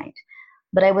last night,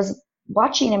 but I was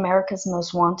watching America's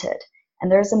Most Wanted, and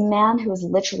there's a man who was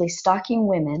literally stalking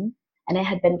women, and it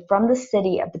had been from the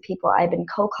city of the people I've been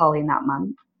co-calling that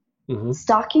month,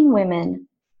 stalking women,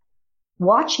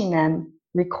 watching them,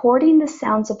 recording the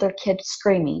sounds of their kids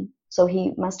screaming. So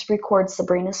he must record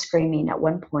Sabrina screaming at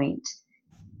one point,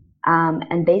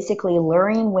 and basically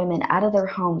luring women out of their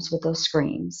homes with those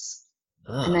screams,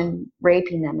 and then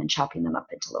raping them and chopping them up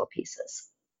into little pieces.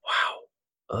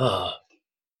 Wow.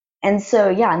 And so,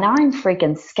 yeah, now I'm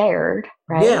freaking scared,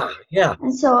 right? Yeah.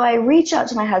 And so I reach out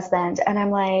to my husband, and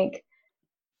I'm like,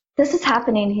 this is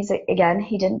happening.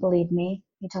 He didn't believe me.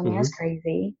 He told me I was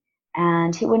crazy,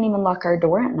 and he wouldn't even lock our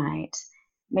door at night.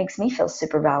 Makes me feel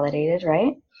super validated,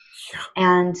 right? Yeah.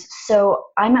 And so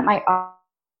I'm at my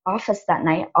office that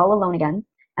night all alone again,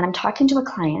 and I'm talking to a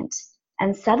client,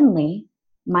 and suddenly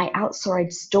my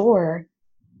outside door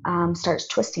starts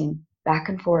twisting back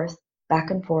and forth, back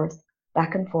and forth,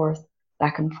 back and forth,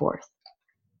 back and forth.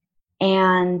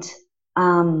 And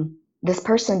this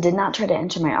person did not try to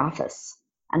enter my office.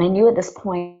 And I knew at this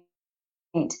point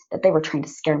that they were trying to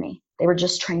scare me. They were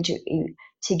just trying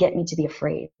to get me to be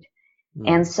afraid.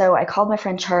 And so I called my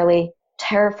friend Charlie,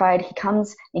 terrified. He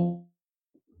comes and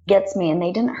gets me, and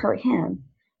they didn't hurt him.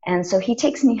 And so he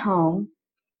takes me home,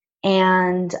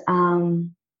 and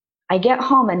I get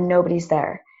home and nobody's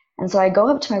there. And so I go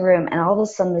up to my room, and all of a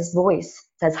sudden this voice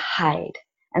says, hide.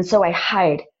 And so I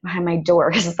hide behind my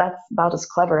door because that's about as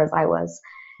clever as I was.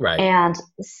 Right. And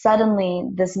suddenly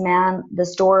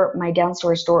my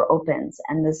downstairs door opens,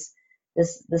 and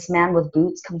this man with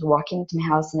boots comes walking to my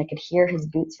house, and I could hear his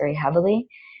boots very heavily.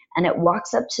 And it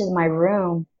walks up to my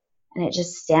room, and it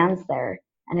just stands there,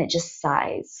 and it just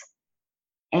sighs.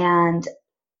 And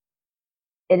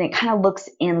it kind of looks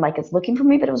in like it's looking for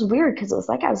me, but it was weird because it was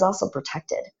like I was also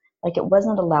protected. Like it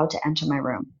wasn't allowed to enter my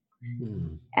room.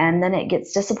 And then it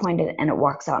gets disappointed and it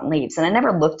walks out and leaves. And I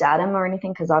never looked at him or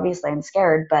anything because obviously I'm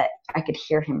scared, but I could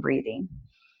hear him breathing.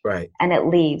 Right. And it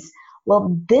leaves.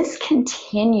 Well, this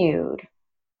continued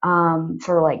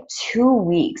for like 2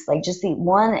 weeks, like just the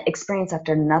one experience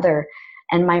after another.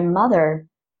 And my mother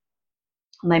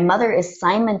is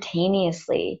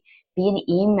simultaneously being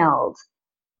emailed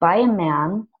by a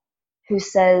man who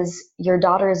says, your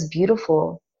daughter is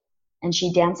beautiful, and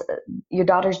your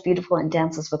daughter's beautiful and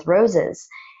dances with roses.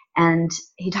 And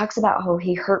he talks about how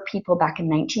he hurt people back in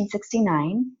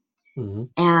 1969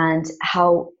 and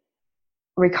how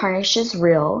reincarnation is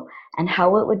real and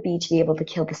how it would be to be able to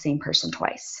kill the same person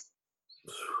twice.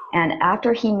 And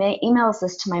after he emails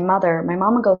this to my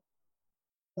mama goes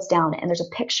down, and there's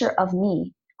a picture of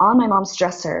me on my mom's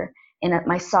dresser in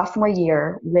my sophomore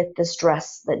year with this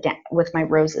dress with my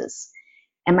roses.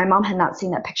 And my mom had not seen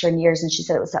that picture in years, and she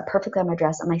said it was set perfectly on my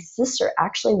dress. And my sister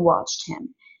actually watched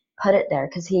him put it there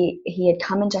because he had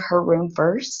come into her room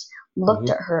first, looked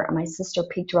at her, and my sister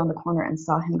peeked around the corner and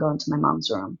saw him go into my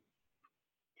mom's room.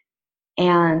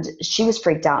 And she was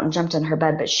freaked out and jumped in her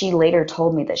bed, but she later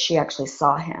told me that she actually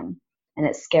saw him, and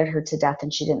it scared her to death,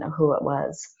 and she didn't know who it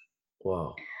was.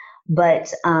 Wow.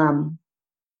 But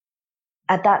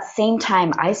at that same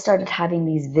time, I started having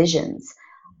these visions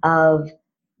of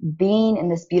being in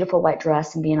this beautiful white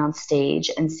dress and being on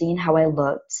stage and seeing how I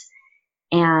looked,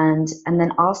 and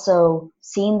then also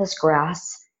seeing this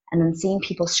grass, and then seeing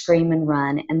people scream and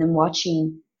run, and then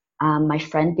watching my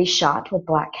friend be shot with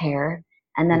black hair,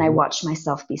 and then I watched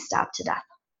myself be stabbed to death.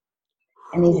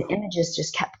 And these images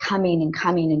just kept coming and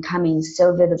coming and coming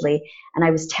so vividly, and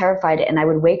I was terrified, and I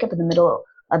would wake up in the middle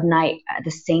of night at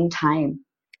the same time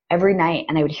every night,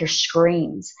 and I would hear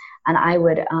screams, and I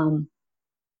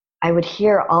would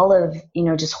hear all of,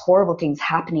 just horrible things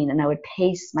happening, and I would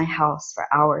pace my house for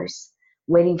hours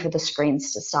waiting for the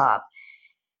screams to stop.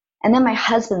 And then my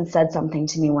husband said something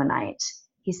to me one night.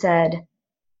 He said,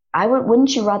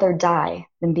 wouldn't you rather die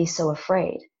than be so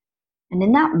afraid? And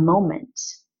in that moment,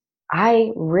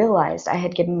 I realized I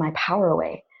had given my power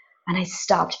away, and I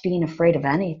stopped being afraid of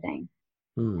anything.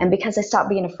 And because I stopped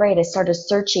being afraid, I started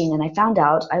searching, and I found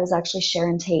out I was actually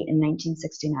Sharon Tate in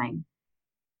 1969.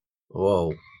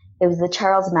 Whoa. It was the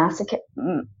Charles Manson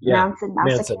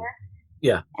massacre.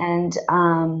 Yeah. And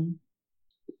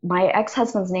my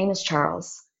ex-husband's name is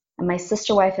Charles, and my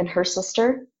sister wife and her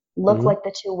sister look like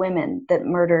the two women that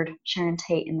murdered Sharon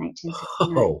Tate in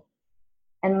 1969. Oh.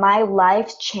 And my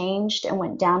life changed and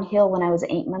went downhill when I was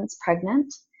 8 months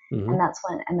pregnant. And that's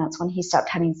when he stopped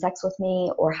having sex with me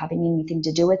or having anything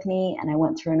to do with me, and I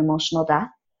went through an emotional death.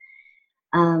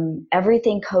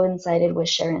 Everything coincided with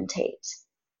Sharon Tate.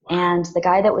 And the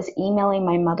guy that was emailing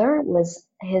my mother was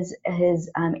his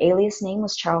alias name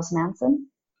was Charles Manson.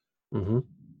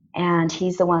 And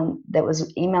he's the one that was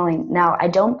emailing. Now, I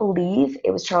don't believe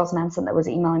it was Charles Manson that was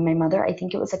emailing my mother. I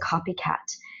think it was a copycat.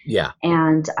 Yeah.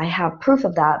 And I have proof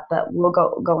of that, but we'll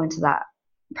go into that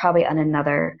probably on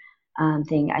another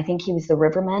thing. I think he was the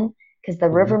Riverman, because the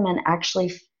Riverman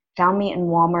actually found me in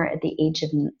Walmart at the age of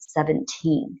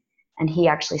 17, and he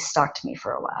actually stalked me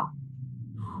for a while.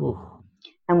 Whew.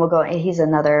 And he's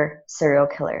another serial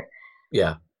killer.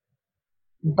 Yeah.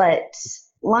 But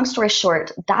long story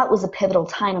short, that was a pivotal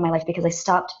time in my life because I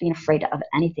stopped being afraid of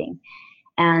anything.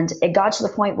 And it got to the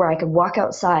point where I could walk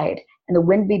outside and the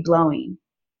wind be blowing.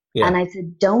 Yeah. And I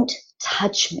said, don't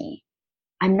touch me.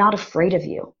 I'm not afraid of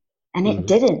you. And it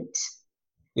didn't.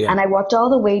 Yeah. And I walked all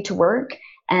the way to work,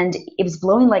 and it was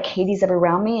blowing like Hades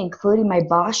around me, including my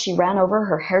boss. She ran over,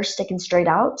 her hair sticking straight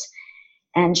out.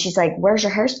 And she's like, where's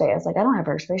your hairspray? I was like, I don't have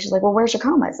hairspray. She's like, well, where's your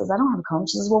comb? I says, I don't have a comb.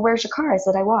 She says, well, where's your car? I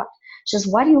said, I walked. She says,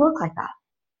 why do you look like that?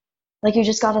 Like you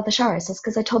just got out of the shower. I says,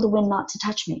 because I told the wind not to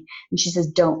touch me. And she says,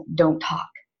 don't talk.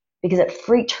 Because it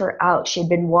freaked her out. She had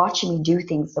been watching me do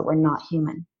things that were not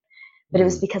human. But it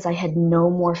was because I had no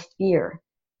more fear.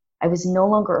 I was no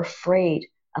longer afraid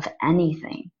of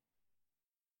anything.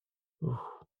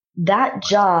 That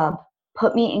job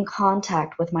put me in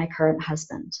contact with my current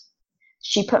husband.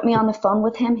 She put me on the phone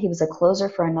with him. He was a closer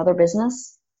for another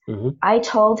business. I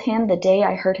told him the day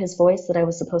I heard his voice that I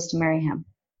was supposed to marry him.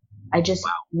 I just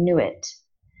knew it.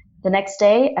 The next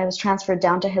day, I was transferred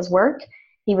down to his work.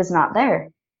 He was not there.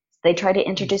 They tried to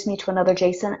introduce me to another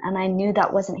Jason, and I knew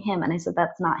that wasn't him. And I said,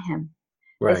 that's not him.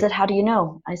 Right. They said, how do you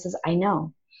know? I says, I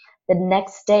know. The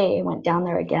next day, I went down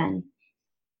there again.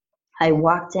 I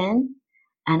walked in,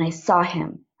 and I saw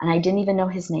him, and I didn't even know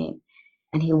his name.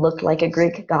 And he looked like a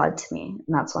Greek god to me,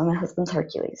 and that's why my husband's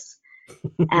Hercules.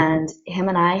 And him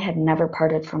and I had never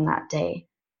parted from that day.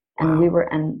 And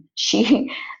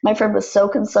my friend was so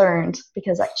concerned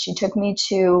because she took me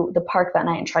to the park that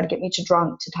night and tried to get me to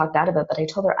drunk to talk bad of it. But I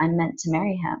told her I meant to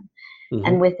marry him.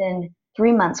 And within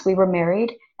 3 months, we were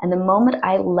married. And the moment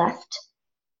I left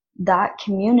that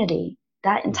community,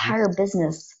 that entire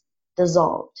business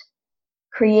dissolved.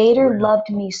 Creator loved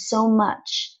me so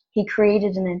much. He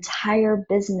created an entire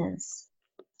business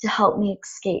to help me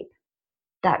escape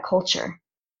that culture.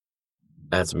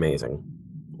 That's amazing.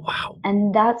 Wow.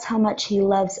 And that's how much he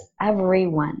loves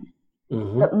everyone.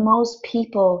 But most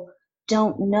people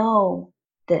don't know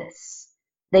this.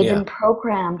 They've been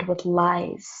programmed with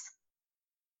lies.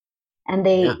 And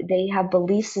they have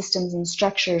belief systems and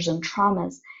structures and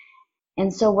traumas.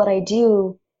 And so what I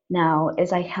do now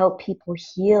is I help people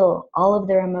heal all of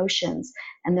their emotions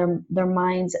and their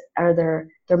minds or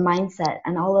their mindset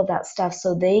and all of that stuff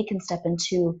so they can step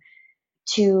into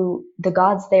the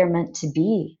gods they are meant to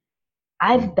be.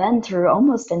 I've been through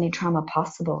almost any trauma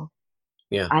possible.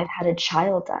 Yeah. I've had a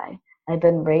child die. I've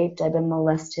been raped. I've been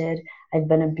molested. I've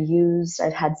been abused.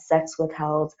 I've had sex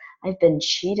withheld. I've been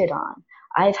cheated on.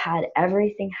 I've had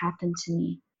everything happen to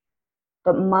me.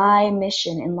 But my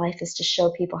mission in life is to show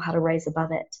people how to rise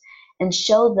above it and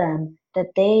show them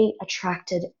that they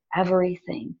attracted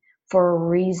everything for a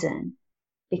reason.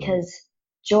 Because,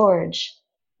 George,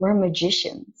 we're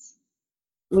magicians.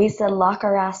 We said lock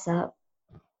our ass up,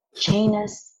 chain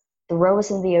us, throw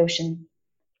us in the ocean,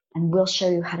 and we'll show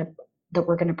you that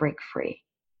we're going to break free.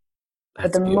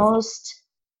 But most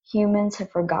humans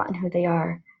have forgotten who they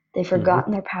are. They've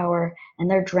forgotten their power,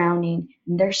 and they're drowning,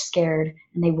 and they're scared,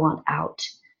 and they want out.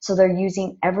 So they're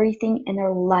using everything in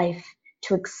their life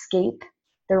to escape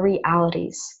their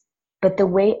realities. But the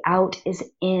way out is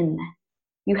in.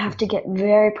 You have to get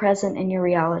very present in your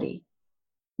reality.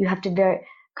 You have to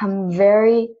come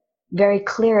very, very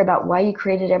clear about why you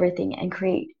created everything and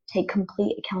take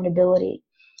complete accountability.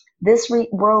 This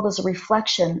world is a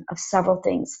reflection of several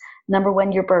things. Number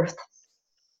one, your birth.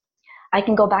 I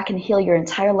can go back and heal your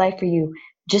entire life for you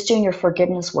just doing your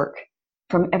forgiveness work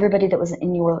from everybody that was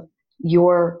in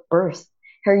your birth.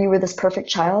 Here you were this perfect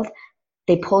child.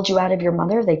 They pulled you out of your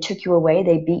mother. They took you away.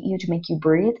 They beat you to make you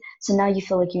breathe. So now you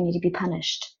feel like you need to be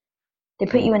punished. They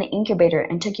put you in an incubator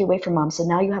and took you away from mom. So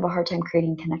now you have a hard time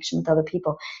creating connection with other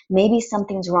people. Maybe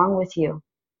something's wrong with you.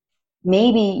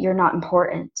 Maybe you're not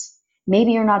important.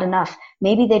 Maybe you're not enough.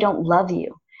 Maybe they don't love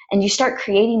you. And you start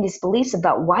creating these beliefs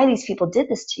about why these people did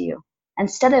this to you.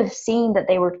 Instead of seeing that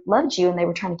they loved you and they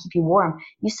were trying to keep you warm,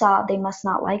 you saw they must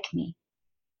not like me.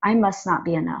 I must not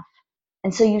be enough.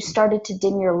 And so you started to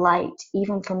dim your light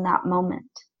even from that moment.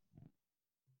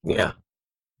 Yeah.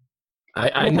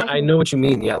 I know what you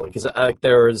mean. Yeah. Because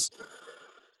there's,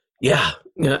 yeah,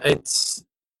 it's,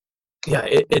 yeah,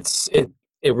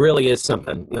 it really is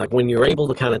something. Like when you're able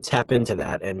to kind of tap into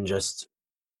that and just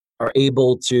are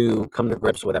able to come to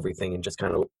grips with everything and just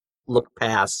kind of look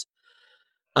past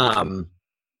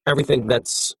everything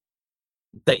that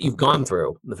you've gone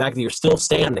through, the fact that you're still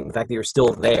standing, the fact that you're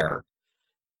still there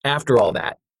after all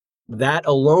that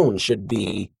alone should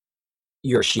be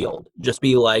your shield. Just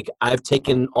be like, I've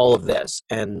taken all of this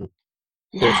and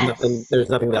there's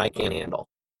nothing that I can't handle.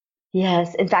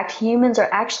 Yes. In fact, humans are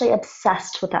actually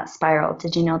obsessed with that spiral.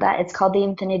 Did you know that? It's called the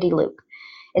infinity loop.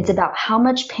 It's about how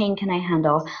much pain can I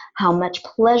handle? How much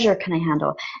pleasure can I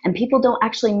handle? And people don't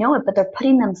actually know it, but they're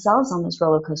putting themselves on this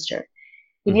roller coaster.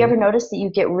 Have you ever noticed that you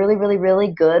get really, really, really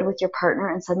good with your partner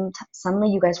and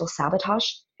suddenly you guys will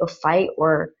sabotage, you'll fight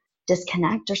or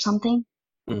disconnect or something,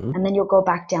 and then you'll go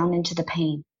back down into the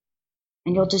pain.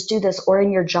 And you'll just do this, or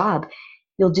in your job,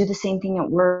 you'll do the same thing at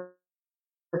work,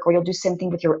 or you'll do the same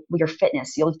thing with your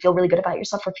fitness. You'll feel really good about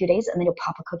yourself for a few days, and then you'll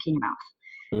pop a cookie in your mouth.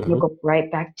 And you'll go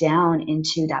right back down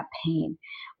into that pain.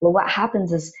 Well, what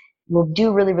happens is we'll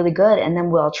do really, really good, and then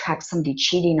we'll attract somebody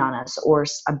cheating on us or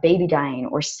a baby dying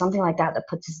or something like that that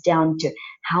puts us down to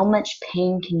how much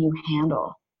pain can you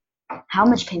handle? How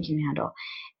much pain can you handle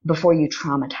before you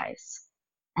traumatize?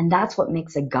 And that's what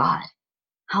makes a God.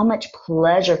 How much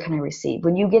pleasure can I receive?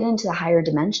 When you get into the higher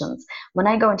dimensions, when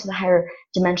I go into the higher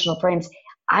dimensional frames,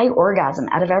 I orgasm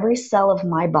out of every cell of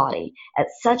my body at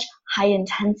such high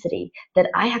intensity that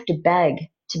I have to beg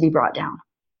to be brought down.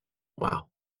 Wow.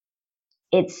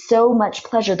 It's so much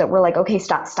pleasure that we're like, okay,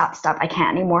 stop. I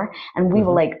can't anymore. And we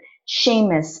will like shame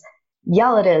us,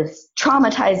 yell at us,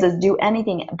 traumatize us, do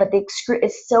anything. But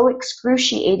it's so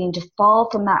excruciating to fall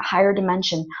from that higher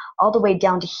dimension all the way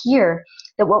down to here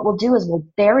that what we'll do is we'll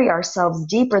bury ourselves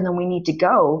deeper than we need to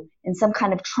go in some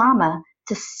kind of trauma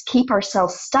to keep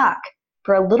ourselves stuck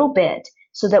for a little bit,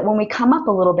 so that when we come up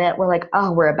a little bit, we're like,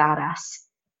 oh, we're a badass.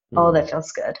 Oh, that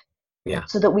feels good. Yeah.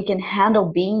 So that we can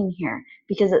handle being here,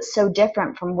 because it's so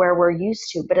different from where we're used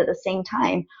to. But at the same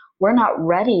time, we're not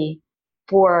ready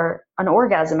for an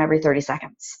orgasm every 30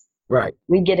 seconds. Right.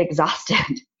 We get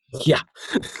exhausted. Yeah.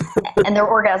 And their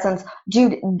orgasms,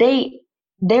 dude,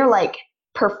 they're like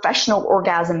professional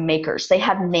orgasm makers. They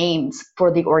have names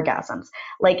for the orgasms.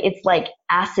 Like it's like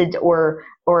acid or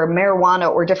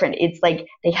marijuana or different. It's like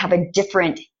they have a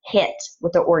different hit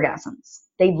with the orgasms.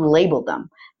 They've labeled them.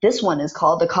 This one is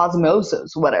called the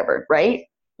cosmosis, whatever, right?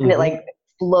 And it like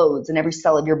explodes in every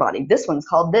cell of your body. This one's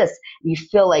called this. You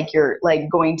feel like you're like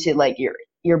going to like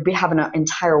you're having an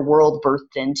entire world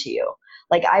birthed into you.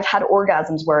 Like I've had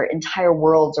orgasms where entire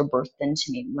worlds are birthed into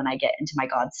me when I get into my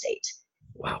God state.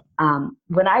 Wow.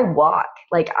 When I walk,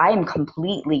 like I am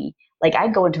completely, like I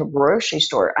go into a grocery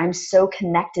store, I'm so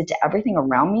connected to everything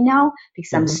around me now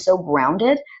because I'm so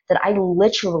grounded that I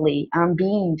literally am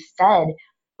being fed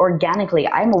organically.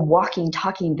 I'm a walking,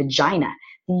 talking vagina.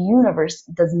 The universe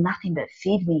does nothing but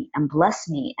feed me and bless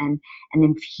me and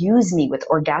infuse me with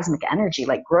orgasmic energy.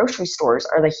 Like grocery stores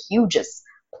are the hugest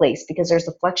place because there's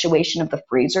the fluctuation of the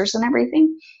freezers and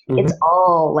everything. It's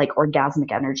all like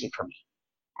orgasmic energy for me.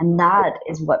 And that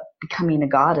is what becoming a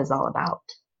God is all about.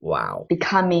 Wow.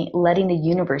 Letting the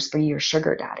universe be your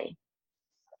sugar daddy.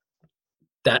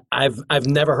 That I've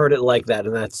never heard it like that.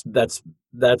 And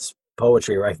that's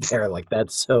poetry right there. Like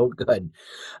that's so good.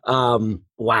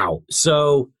 Wow.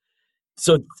 So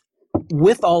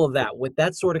with all of that, with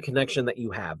that sort of connection that you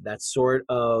have, that sort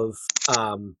of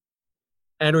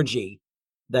energy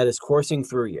that is coursing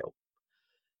through you.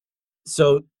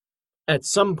 So at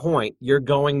some point you're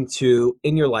going to,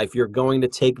 in your life, you're going to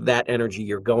take that energy,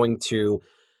 you're going to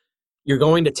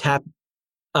tap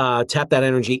tap that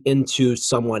energy into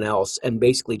someone else and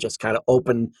basically just kind of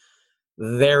open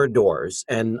their doors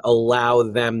and allow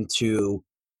them to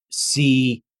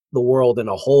see the world in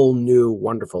a whole new,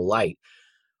 wonderful light.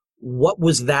 What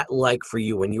was that like for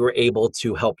you when you were able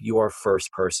to help your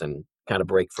first person kind of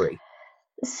break free?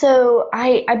 So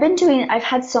I've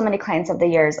had so many clients over the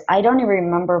years. I don't even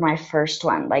remember my first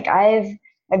one. Like I've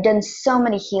done so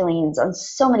many healings on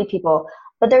so many people,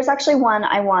 but there's actually one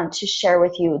I want to share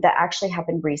with you that actually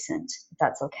happened recent, if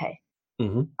that's okay.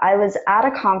 Mm-hmm. I was at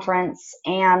a conference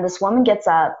and this woman gets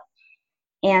up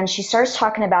and she starts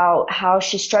talking about how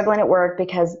she's struggling at work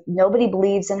because nobody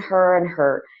believes in her and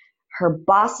her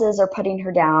bosses are putting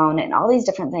her down and all these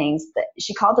different things. That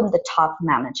she called them the top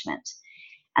management.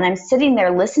 And I'm sitting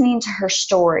there listening to her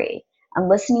story and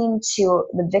listening to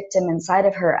the victim inside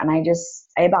of her. And I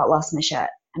about lost my shit.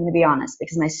 I'm going to be honest,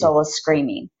 because my soul was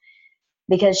screaming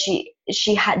because she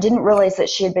didn't realize that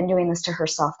she had been doing this to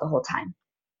herself the whole time.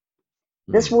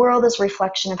 Mm-hmm. This world is a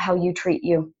reflection of how you treat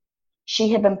you. She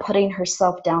had been putting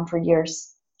herself down for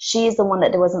years. She is the one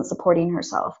that wasn't supporting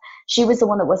herself. She was the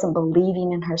one that wasn't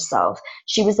believing in herself.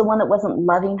 She was the one that wasn't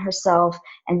loving herself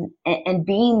and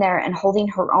being there and holding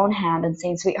her own hand and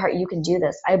saying, sweetheart, you can do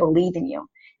this. I believe in you.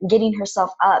 And getting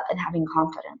herself up and having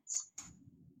confidence.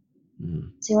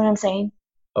 Mm. See what I'm saying?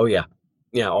 Oh, yeah.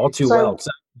 Yeah, all too well.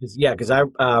 Because I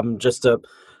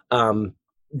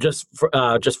just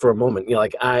for a moment,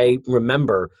 like I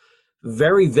remember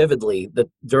very vividly that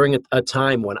during a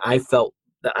time when I felt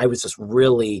that I was just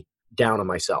really down on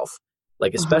myself,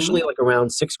 like especially like around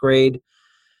 6th grade.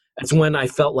 That's when I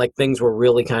felt like things were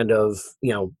really kind of,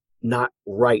 not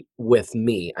right with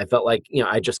me. I felt like,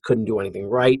 I just couldn't do anything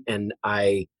right. And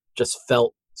I just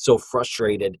felt so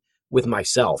frustrated with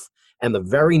myself. And the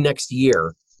very next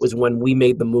year was when we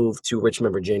made the move to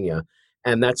Richmond, Virginia.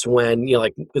 And that's when,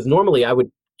 because normally I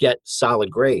would get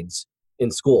solid grades in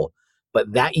school.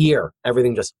 But that year,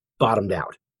 everything just bottomed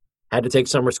out. Had to take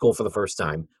summer school for the first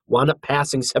time. Wound up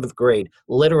passing 7th grade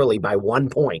literally by 1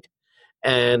 point.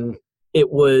 And it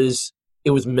was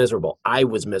miserable. I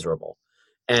was miserable.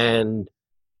 And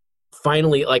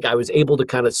finally, like I was able to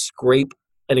kind of scrape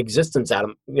an existence out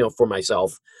of, for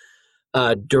myself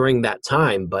during that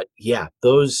time. But yeah,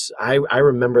 I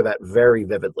remember that very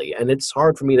vividly. And it's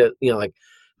hard for me to, like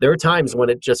there are times when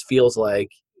it just feels like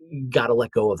you got to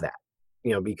let go of that,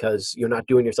 because you're not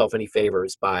doing yourself any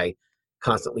favors by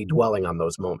constantly dwelling on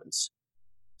those moments.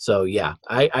 So yeah,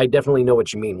 I definitely know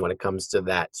what you mean when it comes to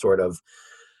that sort of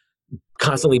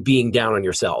constantly being down on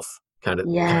yourself kind of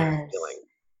feeling.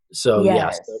 So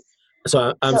yes.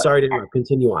 So I'm sorry to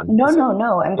continue on.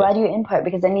 No. I'm glad you input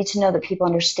because I need to know that people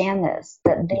understand this,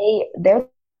 that they're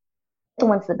the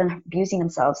ones that have been abusing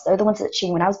themselves. They're the ones that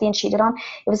cheating. When I was being cheated on,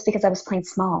 it was because I was playing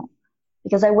small,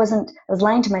 because I was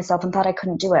lying to myself and thought I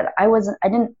couldn't do it. I wasn't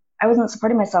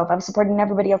supporting myself. I was supporting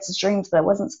everybody else's dreams, but I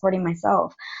wasn't supporting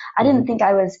myself. I didn't think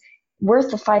I was worth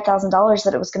the $5,000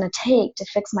 that it was going to take to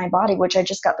fix my body, which I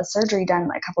just got the surgery done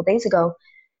a couple of days ago.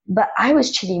 But I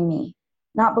was cheating me,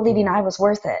 not believing I was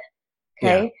worth it.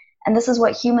 Okay. Yeah. And this is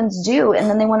what humans do. And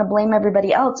then they want to blame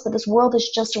everybody else. But this world is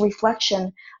just a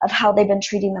reflection of how they've been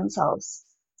treating themselves.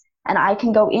 And I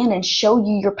can go in and show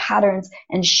you your patterns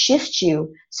and shift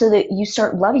you so that you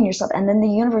start loving yourself. And then the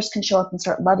universe can show up and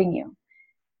start loving you.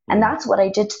 And that's what I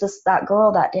did to that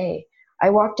girl that day. I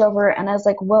walked over and I was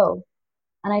like, whoa.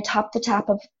 And I tapped the top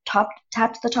of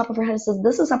her head and says,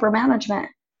 this is upper management,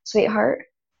 sweetheart.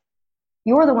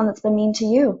 You're the one that's been mean to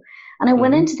you. And I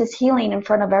went into this healing in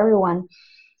front of everyone.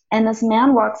 And this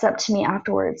man walks up to me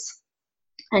afterwards.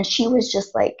 And she was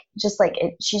just like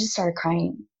it, she just started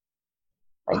crying.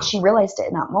 Like she realized it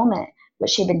in that moment, what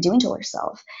she had been doing to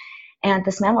herself. And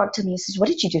this man walked to me and says, what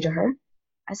did you do to her?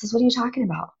 I says, what are you talking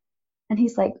about? And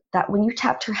he's like, that when you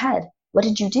tapped her head, what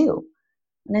did you do?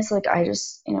 And I was like, I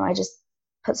just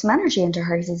put some energy into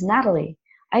her. He says, Natalie,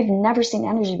 I've never seen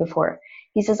energy before.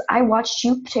 He says, I watched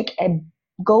you take a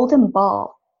golden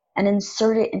ball and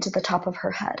insert it into the top of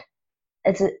her head.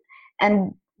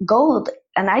 And gold,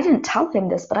 and I didn't tell him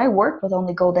this, but I work with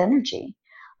only gold energy.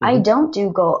 I don't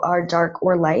do gold or dark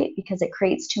or light because it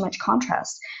creates too much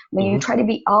contrast. When you try to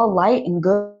be all light and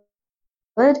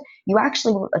good, you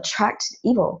actually will attract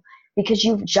evil because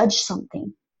you've judged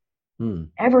something.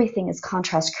 Everything is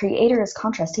contrast. Creator is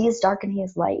contrast. He is dark and he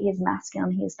is light. He is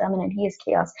masculine. He is feminine. He is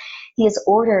chaos. He is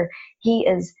order. He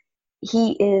is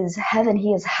heaven.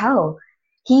 He is hell.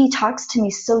 He talks to me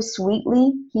so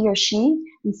sweetly, he or she,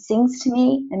 and sings to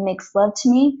me and makes love to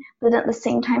me. But at the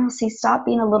same time, he'll say, stop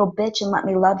being a little bitch and let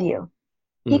me love you.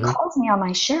 He calls me on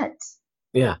my shit.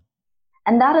 Yeah.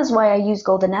 And that is why I use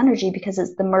golden energy, because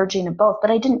it's the merging of both. But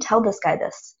I didn't tell this guy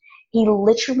this. He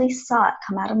literally saw it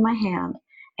come out of my hand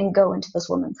and go into this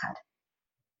woman's head.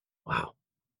 Wow.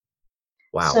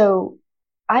 Wow. So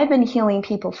I've been healing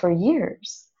people for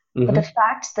years, but the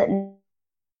fact that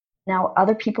now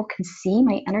other people can see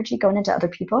my energy going into other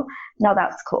people, now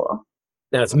that's cool.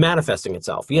 Now it's manifesting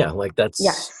itself. Yeah, like that's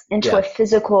into a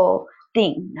physical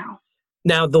thing now.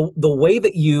 Now the way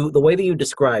that you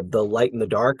describe the light and the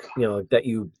dark, that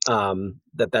you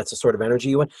that's a sort of energy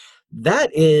you want.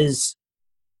 That is,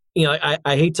 I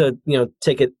hate to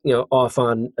take it off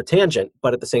on a tangent,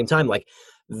 but at the same time, like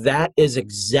that is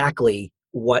exactly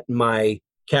what my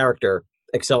character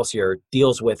Excelsior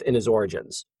deals with in his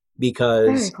origins,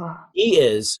 because cool. He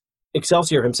is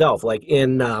Excelsior himself. Like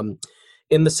in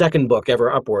the second book,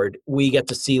 Ever Upward, we get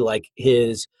to see like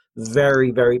his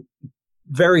very, very,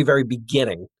 very, very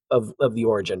beginning of the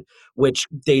origin, which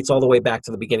dates all the way back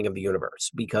to the beginning of the universe,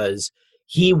 because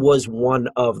he was one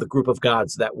of the group of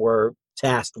gods that were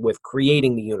tasked with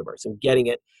creating the universe and getting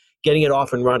it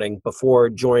off and running before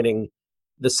joining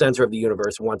the center of the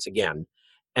universe once again.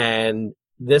 And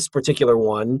this particular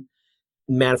one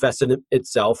manifested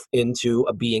itself into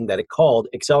a being that it called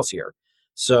Excelsior.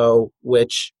 So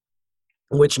which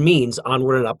means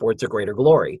onward and upward to greater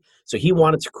glory. So he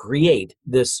wanted to create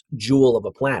this jewel of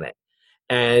a planet.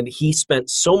 And he spent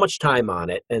so much time on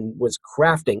it and was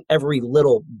crafting every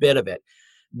little bit of it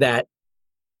that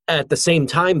at the same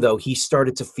time, though, he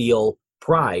started to feel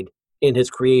pride in his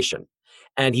creation.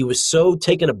 And he was so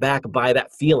taken aback by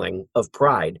that feeling of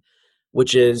pride,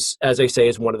 which is, as I say,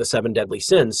 is one of the 7 deadly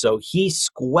sins. So he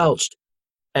squelched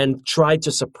and tried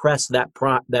to suppress that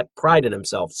pride in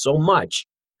himself so much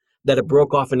that it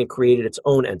broke off and it created its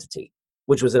own entity,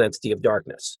 which was an entity of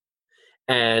darkness.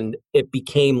 And it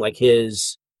became like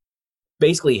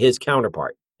basically his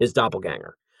counterpart, his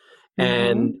doppelganger.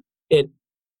 And it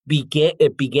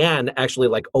began actually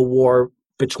like a war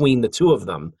between the two of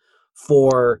them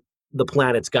for the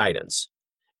planet's guidance.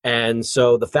 And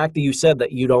so the fact that you said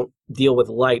that you don't deal with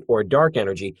light or dark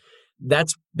energy,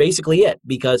 that's basically it,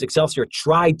 because Excelsior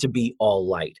tried to be all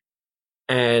light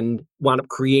and wound up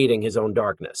creating his own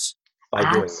darkness by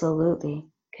doing it. Absolutely.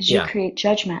 Because you create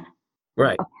judgment.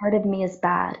 Right. A part of me is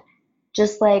bad.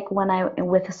 Just like when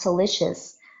with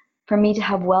Solicious, for me to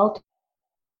have wealth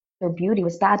or beauty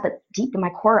was bad, but deep in my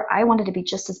core, I wanted to be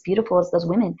just as beautiful as those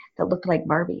women that looked like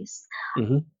Barbies.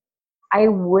 Mm-hmm. I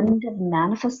wouldn't have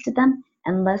manifested them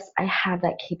unless I had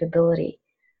that capability.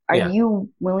 Are you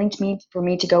willing for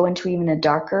me to go into even a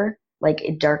darker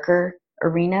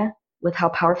arena with how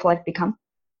powerful I've become?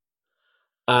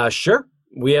 Sure.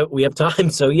 We have time.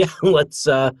 So yeah, let's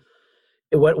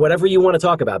whatever you want to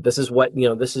talk about. This is what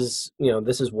this is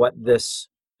what this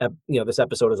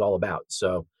episode is all about.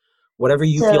 So whatever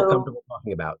you feel comfortable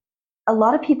talking about. A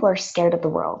lot of people are scared of the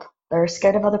world. They're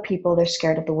scared of other people. They're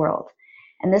scared of the world.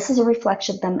 And this is a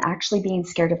reflection of them actually being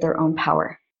scared of their own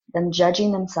power, them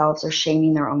judging themselves or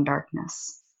shaming their own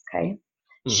darkness. Okay?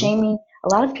 Mm-hmm. Shaming.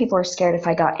 A lot of people are scared if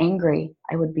I got angry,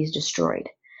 I would be destroyed.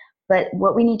 But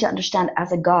what we need to understand,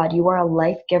 as a God, you are a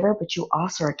life giver, but you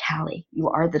also are Kali. You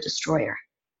are the destroyer.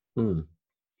 Mm.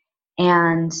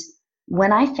 And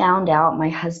when I found out my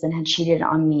husband had cheated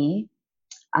on me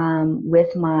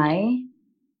with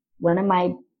one of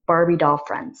my Barbie doll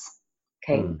friends,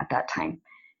 at that time.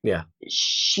 Yeah.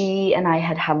 She and I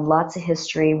had lots of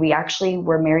history. We actually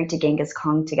were married to Genghis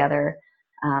Khan together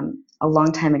a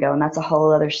long time ago, and that's a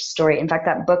whole other story. In fact,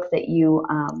 that book that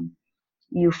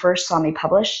you first saw me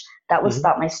publish, that was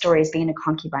about my story as being a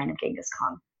concubine of Genghis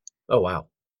Khan. Oh, wow.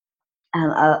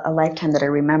 A lifetime that I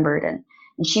remembered, and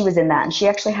she was in that, and she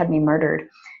actually had me murdered.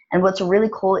 And what's really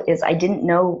cool is I didn't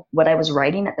know what I was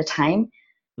writing at the time.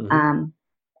 Mm-hmm.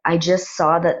 I just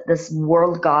saw that this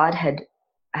world god had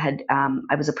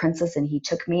I was a princess, and he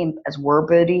took me as war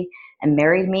booty and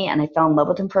married me, and I fell in love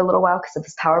with him for a little while because of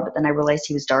his power, but then I realized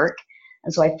he was dark,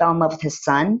 and so I fell in love with his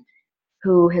son,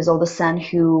 his oldest son,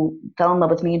 who fell in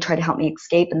love with me and tried to help me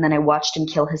escape, and then I watched him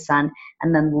kill his son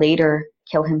and then later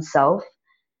kill himself.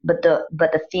 But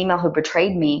the female who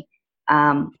betrayed me,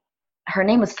 her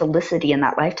name was Felicity in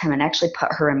that lifetime, and I actually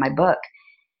put her in my book.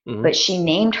 Mm-hmm. But she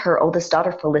named her oldest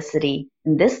daughter Felicity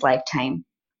in this lifetime,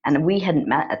 and we hadn't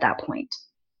met at that point.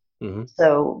 Mm-hmm.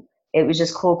 So it was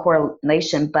just cool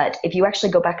correlation. But if you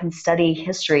actually go back and study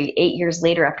history, 8 years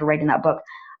later after writing that book,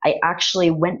 I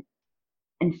actually went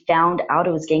and found out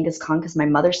it was Genghis Khan because my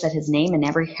mother said his name and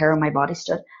every hair on my body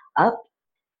stood up.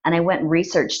 And I went and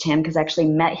researched him because I actually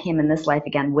met him in this life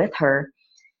again with her.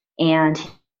 And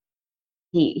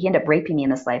he ended up raping me in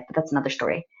this life, but that's another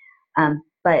story.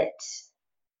 But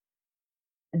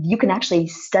you can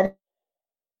actually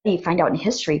find out in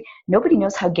history, nobody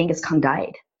knows how Genghis Khan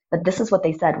died. But this is what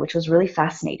they said, which was really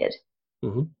fascinated.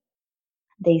 Mm-hmm.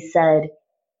 They said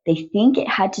they think it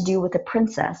had to do with a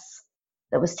princess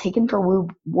that was taken for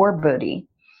war booty,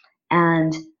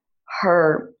 and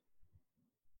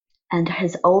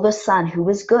his oldest son, who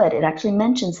was good. It actually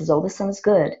mentions his oldest son is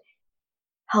good.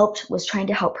 Was trying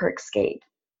to help her escape.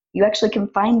 You actually can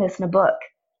find this in a book,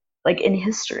 like in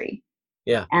history.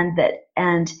 Yeah.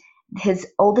 And his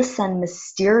oldest son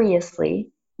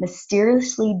mysteriously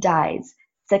dies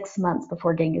 6 months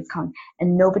before Genghis Khan,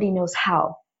 and nobody knows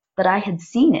how. But I had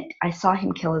seen it. I saw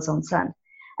him kill his own son.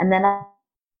 And then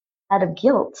out of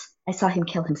guilt, I saw him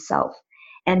kill himself.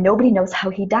 And nobody knows how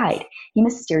he died. He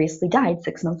mysteriously died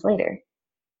 6 months later.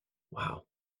 Wow.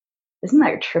 Isn't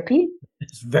that trippy?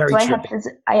 It's very So trippy.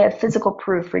 I have physical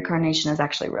proof reincarnation is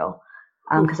actually real,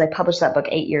 because I published that book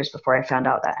 8 years before I found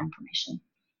out that information.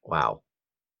 Wow.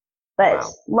 But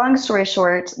long story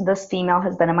short, this female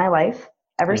has been in my life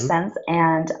ever since,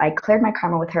 and I cleared my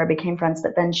karma with her. I became friends,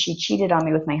 but then she cheated on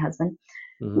me with my husband,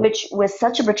 which was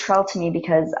such a betrayal to me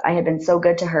because I had been so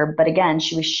good to her. But again,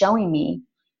 she was showing me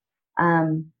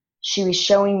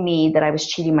that I was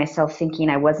cheating myself, thinking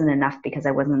I wasn't enough because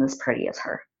I wasn't as pretty as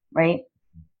her, right?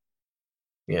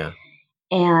 Yeah.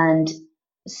 And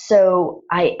so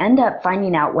I end up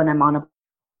finding out when I'm on a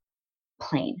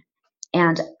plane,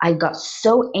 and I got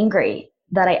so angry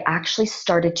that I actually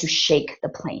started to shake the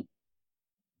plane,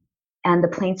 and the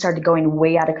plane started going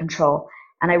way out of control.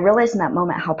 And I realized in that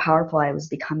moment how powerful I was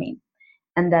becoming,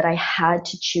 and that I had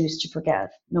to choose to forgive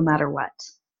no matter what.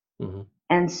 Mm-hmm.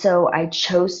 And so I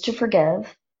chose to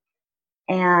forgive.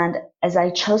 And as I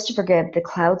chose to forgive, the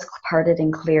clouds parted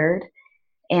and cleared,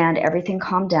 and everything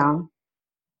calmed down.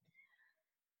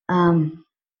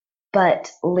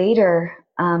 But later,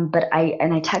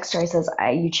 I text her, I says,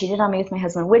 you cheated on me with my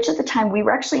husband, which at the time we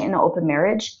were actually in an open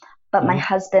marriage, but my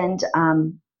husband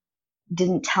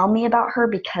didn't tell me about her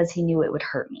because he knew it would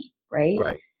hurt me, right?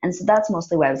 Right. And so that's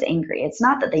mostly why I was angry. It's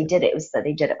not that they did it, it was that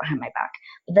they did it behind my back.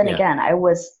 But then again, I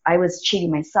was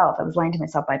cheating myself. I was lying to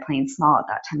myself by playing small at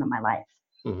that time in my life.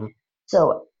 Mm-hmm.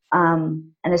 So,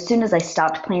 and as soon as I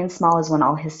stopped playing small is when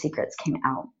all his secrets came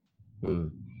out.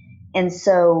 Mm. And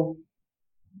so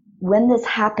when this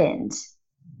happened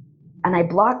and I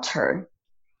blocked her,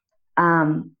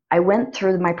 I went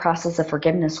through my process of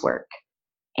forgiveness work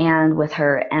and with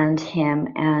her and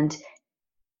him, and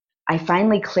I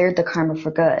finally cleared the karma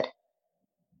for good.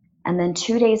 And then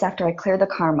 2 days after I cleared the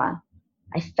karma,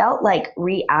 I felt like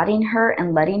re-adding her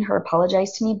and letting her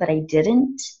apologize to me, but I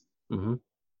didn't. Mm-hmm.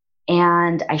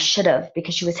 And I should have,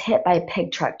 because she was hit by a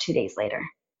pig truck 2 days later.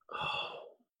 Oh,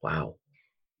 wow.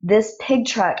 This pig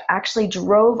truck actually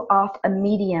drove off a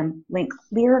medium, went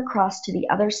clear across to the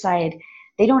other side.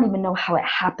 They don't even know how it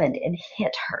happened, and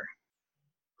hit her.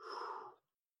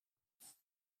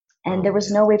 And there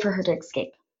was no way for her to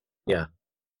escape. Yeah.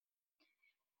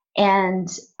 And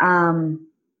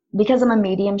because I'm a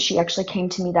medium, she actually came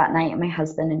to me that night, and my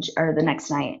husband, or the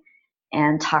next night,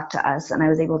 and talked to us, and I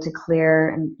was able to clear,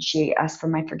 and she asked for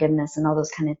my forgiveness and all those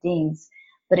kind of things.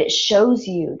 But it shows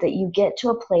you that you get to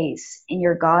a place in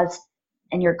your God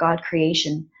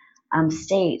creation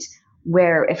state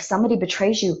where if somebody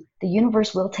betrays you, the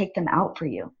universe will take them out for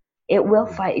you. It will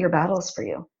fight your battles for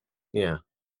you. Yeah.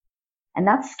 And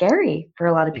that's scary for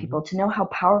a lot of people to know how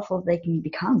powerful they can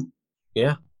become.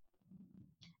 Yeah.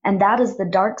 And that is the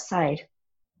dark side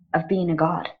of being a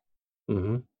God.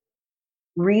 Mm-hmm.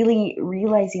 Really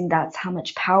realizing that's how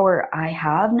much power I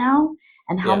have now,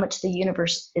 and how much the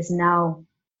universe is now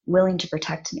willing to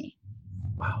protect me.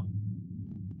 Wow.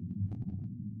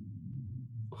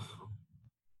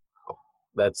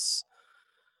 That's,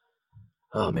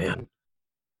 oh man.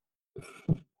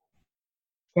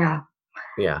 Yeah.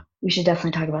 Yeah. We should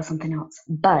definitely talk about something else.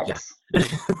 But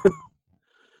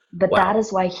Wow. that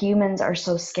is why humans are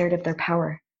so scared of their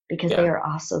power, because they are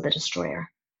also the destroyer.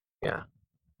 Yeah.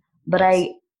 But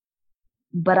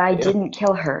I didn't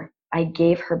kill her. I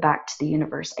gave her back to the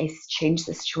universe. I changed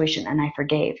the situation, and I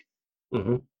forgave.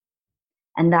 Mm-hmm.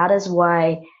 And that is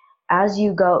why, as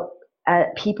you go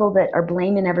at people that are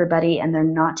blaming everybody and they're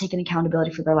not taking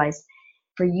accountability for their lives,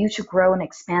 for you to grow and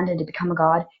expand and to become a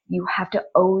God, you have to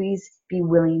always be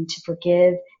willing to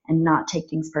forgive and not take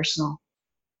things personal.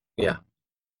 Yeah.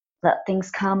 Let things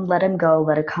come, let them go,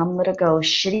 let it come, let it go.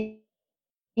 Shitty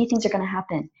things are going to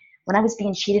happen. When I was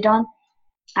being cheated on,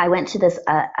 I went to this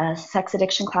a sex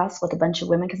addiction class with a bunch of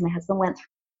women because my husband went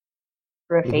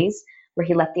through a phase where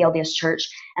he left the LDS church,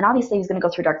 and obviously he's going to go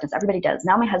through darkness. Everybody does.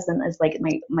 Now my husband is like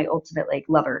my ultimate like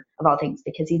lover of all things,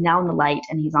 because he's now in the light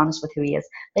and he's honest with who he is.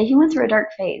 But he went through a dark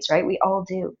phase, right? We all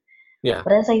do. Yeah.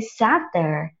 But as I sat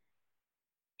there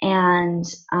and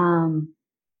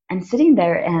I'm sitting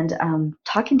there and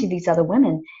talking to these other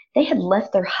women. They had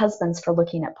left their husbands for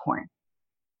looking at porn.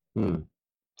 Hmm.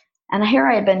 And here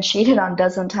I had been cheated on a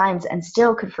dozen times and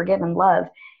still could forgive and love.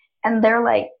 And they're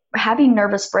like having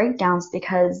nervous breakdowns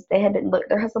because their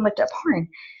husband looked at porn.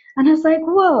 And I was like,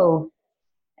 whoa.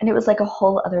 And it was like a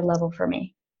whole other level for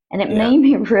me. And it Yeah. made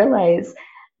me realize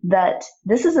that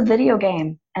this is a video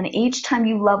game. And each time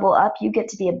you level up, you get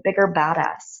to be a bigger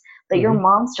badass. But your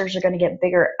monsters are going to get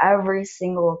bigger every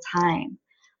single time.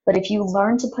 But if you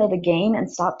learn to play the game and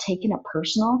stop taking it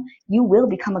personal, you will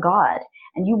become a god.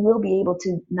 And you will be able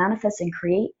to manifest and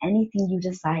create anything you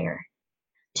desire.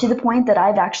 To the point that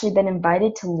I've actually been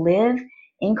invited to live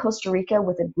in Costa Rica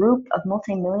with a group of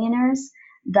multimillionaires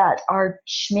that are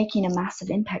making a massive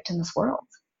impact in this world.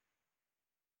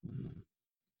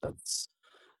 That's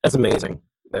amazing.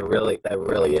 That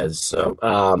really is. So,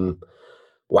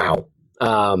 wow.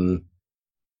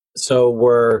 So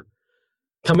we're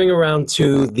coming around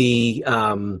to the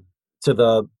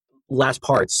last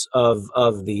parts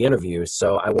of the interview.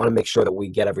 So I want to make sure that we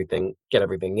get everything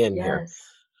in here.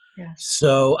 Yes.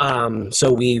 So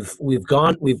we've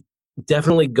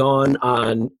definitely gone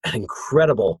on an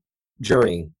incredible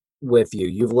journey with you.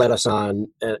 You've led us on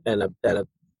a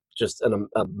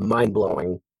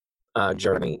mind-blowing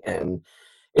journey, and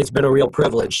it's been a real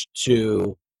privilege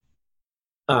to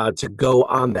go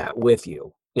on that with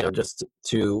you. Just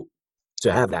to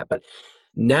have that. But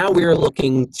now we are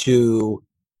looking to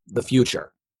the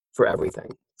future for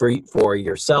everything, for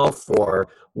yourself, for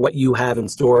what you have in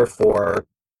store for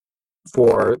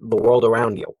the world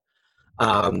around you.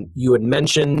 You had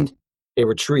mentioned a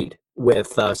retreat with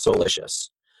Soulicious.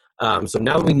 So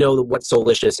now that we know what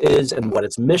Soulicious is and what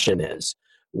its mission is,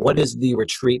 what is the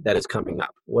retreat that is coming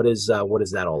up? What is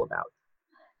that all about?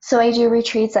 So I do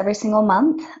retreats every single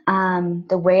month.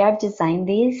 The way I've designed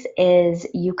these is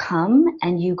you come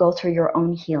and you go through your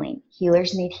own healing.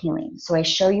 Healers need healing. So I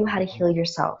show you how to heal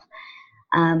yourself.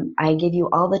 I give you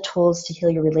all the tools to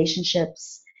heal your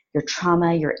relationships, your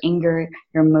trauma, your anger,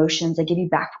 your emotions. I give you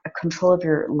back control of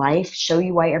your life, show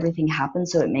you why everything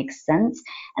happens so it makes sense,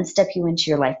 and step you into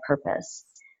your life purpose.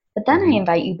 But then I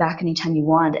invite you back anytime you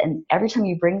want, and every time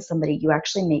you bring somebody, you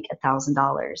actually make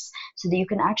 $1,000 so that you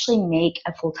can actually make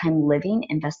a full-time living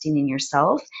investing in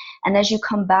yourself. And as you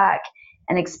come back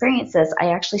and experience this,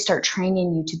 I actually start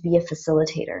training you to be a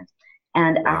facilitator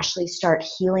and actually start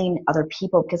healing other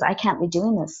people, because I can't be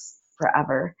doing this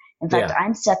forever. In fact,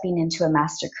 I'm stepping into a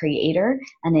master creator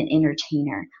and an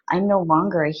entertainer. I'm no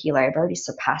longer a healer. I've already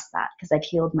surpassed that because I've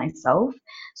healed myself.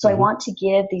 So I want to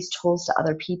give these tools to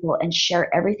other people and share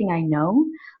everything I know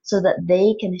so that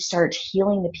they can start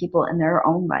healing the people in their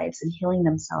own lives and healing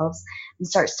themselves and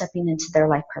start stepping into their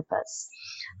life purpose.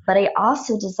 But I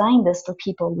also designed this for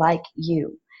people like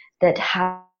you that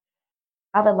have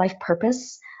a life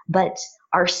purpose but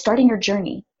are starting your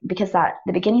journey, because that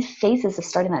the beginning phases of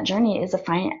starting that journey is a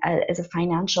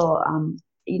financial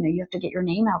you have to get your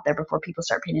name out there before people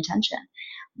start paying attention.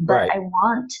 But I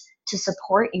want to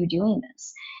support you doing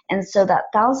this, and so that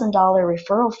 $1,000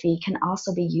 referral fee can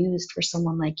also be used for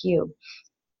someone like you.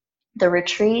 The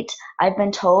retreat, I've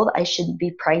been told I should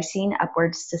be pricing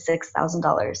upwards to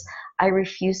 $6,000. I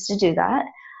refuse to do that.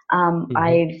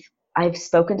 I've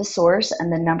spoken to Source,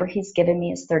 and the number he's given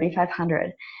me is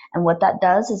 $3,500. And what that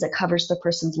does is it covers the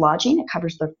person's lodging, it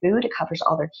covers their food, it covers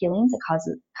all their healings, it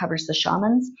covers the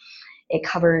shamans, it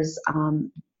covers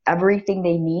everything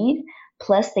they need.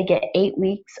 Plus, they get 8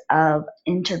 weeks of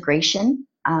integration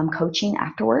coaching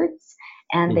afterwards,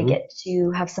 and they get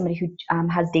to have somebody who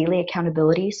has daily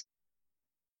accountability.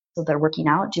 So they're working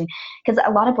out, because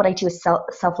a lot of what I do is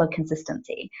self-love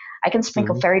consistency. I can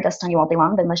sprinkle fairy dust on you all day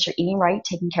long, but unless you're eating right,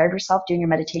 taking care of yourself, doing your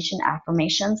meditation,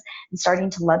 affirmations, and starting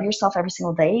to love yourself every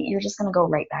single day, you're just going to go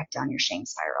right back down your shame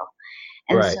spiral.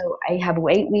 And so I have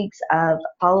 8 weeks of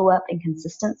follow-up and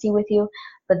consistency with you,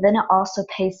 but then it also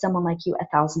pays someone like you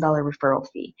 $1,000 referral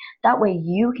fee. That way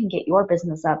you can get your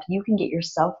business up, you can get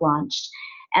yourself launched.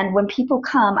 And when people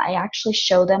come, I actually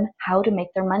show them how to make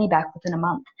their money back within a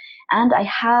month. And I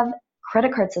have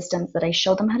credit card systems that I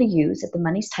show them how to use if the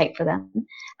money's tight for them,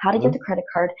 how to get the credit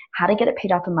card, how to get it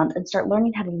paid off a month, and start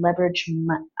learning how to leverage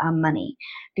money.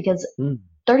 Because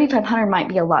 $3,500 might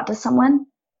be a lot to someone,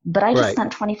 but I just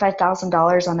spent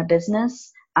 $25,000 on a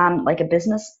business, like a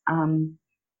business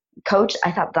coach.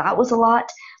 I thought that was a lot,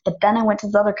 but then I went to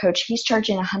the other coach. He's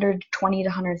charging $120,000 to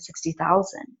 $160,000.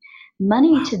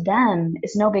 Money to them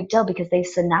is no big deal because they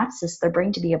synapses their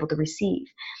brain to be able to receive.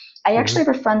 I actually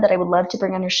have a friend that I would love to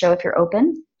bring on your show if you're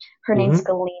open. Her name's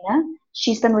Galina.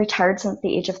 She's been retired since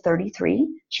the age of 33.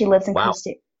 She lives in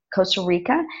Costa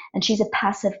Rica, and she's a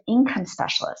passive income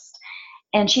specialist.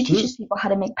 And she teaches people how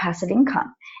to make passive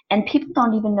income. And people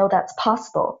don't even know that's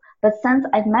possible. But since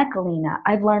I've met Galina,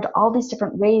 I've learned all these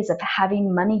different ways of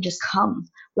having money just come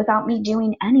without me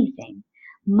doing anything.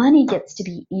 Money gets to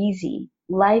be easy.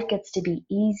 Life gets to be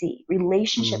easy.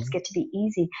 Relationships get to be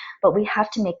easy. But we have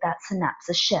to make that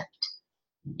synapse shift.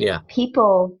 Yeah.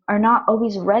 People are not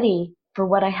always ready for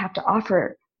what I have to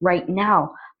offer right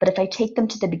now. But if I take them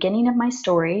to the beginning of my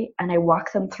story and I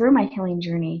walk them through my healing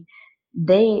journey,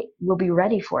 they will be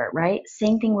ready for it, right?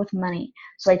 Same thing with money.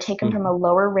 So I take them from a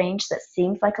lower range that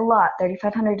seems like a lot.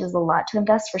 $3,500 is a lot to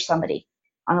invest for somebody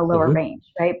on a lower range,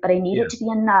 right? But I need it to be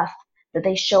enough that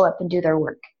they show up and do their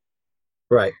work.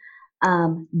 Right.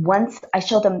 Once I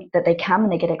show them that they come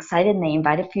and they get excited and they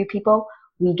invite a few people,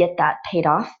 we get that paid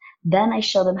off. Then I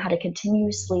show them how to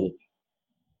continuously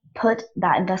put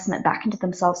that investment back into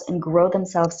themselves and grow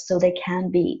themselves so they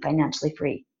can be financially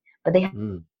free. But they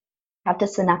have to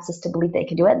synapses to believe they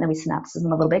can do it. And then we synapses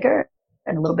them a little bigger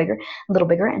and a little bigger, a little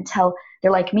bigger until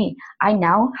they're like me. I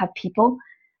now have people,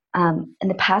 in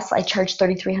the past, I charged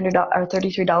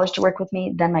 $33 to work with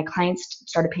me. Then my clients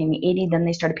started paying me $80. Then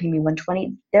they started paying me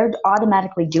 $120. They're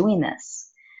automatically doing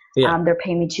this. Yeah. They're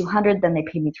paying me $200. Then they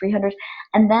paid me $300.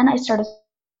 And then I started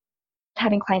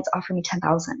having clients offer me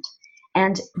 $10,000.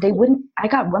 And they wouldn't, I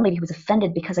got one lady who was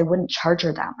offended because I wouldn't charge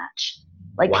her that much.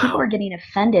 Like people are getting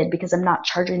offended because I'm not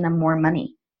charging them more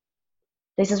money.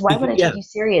 They says, why would I take you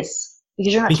serious?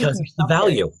 Because you're not taking yourself the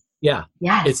value. serious. Yeah.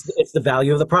 Yes. It's the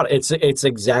value of the product. It's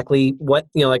exactly what,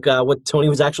 what Tony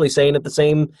was actually saying in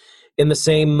the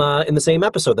same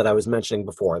episode that I was mentioning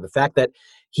before. The fact that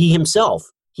he himself,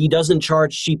 he doesn't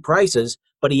charge cheap prices,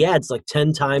 but he adds like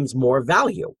 10 times more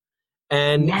value.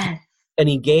 And and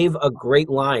he gave a great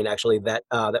line actually that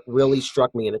really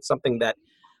struck me, and it's something that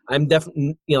I'm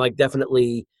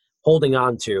definitely holding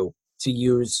on to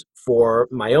use for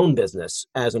my own business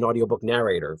as an audiobook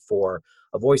narrator, for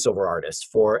a voiceover artist,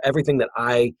 for everything that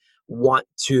I want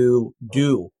to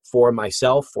do for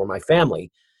myself, for my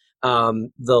family.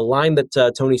 The line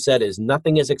that Tony said is,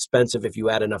 "Nothing is expensive if you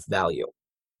add enough value,"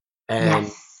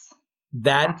 and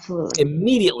that absolutely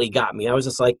immediately got me. I was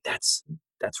just like, "That's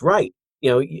right."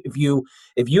 If you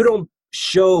don't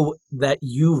show that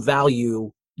you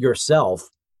value yourself,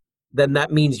 then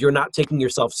that means you're not taking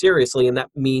yourself seriously, and that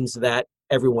means that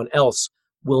everyone else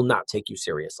will not take you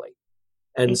seriously.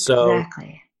 And so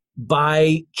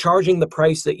by charging the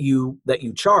price that you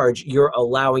charge, you're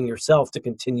allowing yourself to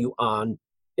continue on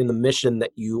in the mission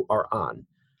that you are on.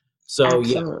 So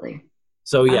absolutely.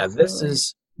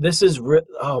 This is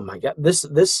oh my God, this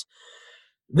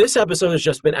episode has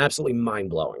just been absolutely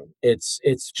mind-blowing. It's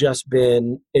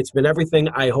been everything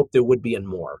I hoped it would be and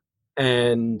more.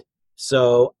 And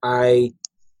so I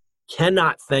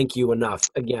cannot thank you enough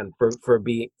again for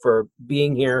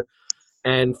being here,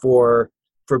 and for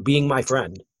being my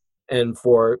friend, and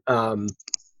for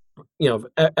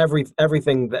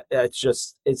everything that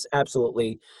it's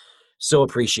absolutely so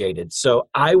appreciated. So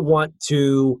I want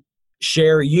to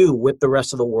share you with the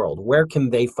rest of the world. Where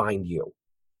can they find you?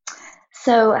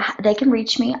 So they can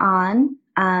reach me on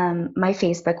my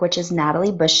Facebook, which is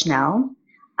Natalie Bushnell.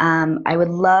 I would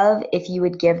love if you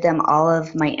would give them all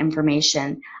of my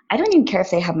information. I don't even care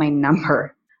if they have my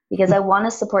number, because I want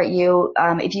to support you.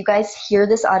 If you guys hear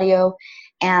this audio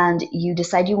and you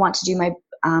decide you want to do my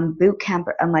boot camp,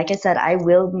 and like I said, I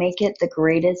will make it the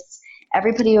greatest.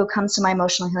 Everybody who comes to my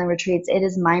emotional healing retreats, it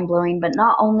is mind-blowing. But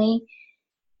not only,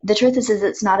 the truth is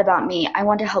it's not about me. I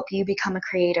want to help you become a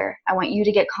creator. I want you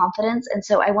to get confidence. And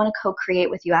so I want to co-create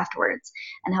with you afterwards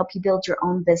and help you build your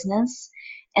own business.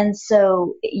 And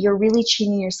so you're really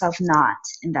cheating yourself not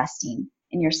investing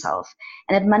in yourself.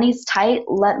 And if money's tight,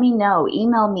 let me know.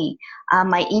 Email me.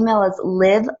 My email is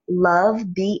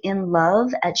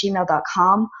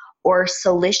livelovebeinlove@gmail.com or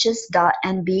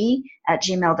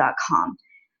solicious.nb@gmail.com.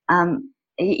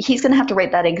 He's going to have to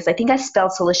write that in, because I think I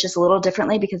spelled Solicious a little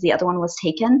differently because the other one was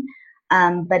taken.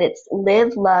 But it's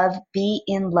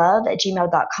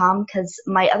livelovebeinlove@gmail.com, because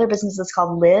my other business is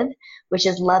called Live, which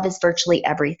is love is virtually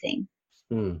everything.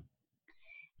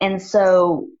 And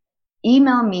so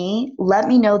email me, let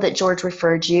me know that George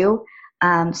referred you,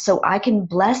 so I can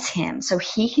bless him, so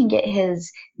he can get his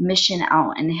mission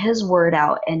out and his word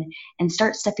out and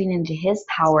start stepping into his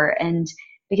power. And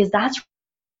because that's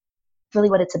really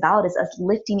what it's about, is us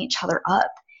lifting each other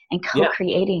up and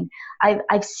co-creating.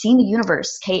 I've seen the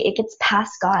universe, okay? It gets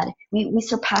past God. We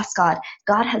surpass God.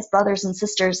 God has brothers and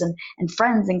sisters and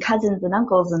friends and cousins and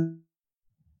uncles and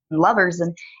lovers,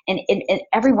 and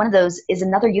every one of those is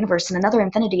another universe and another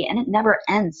infinity, and it never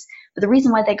ends. But the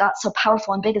reason why they got so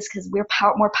powerful and big is because we're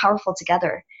more powerful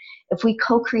together. if we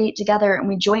co-create together and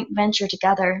we joint venture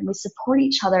together and we support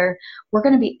each other, we're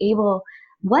going to be able,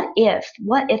 what if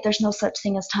there's no such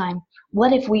thing as time?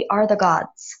 What if we are the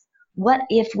gods? What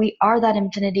if we are that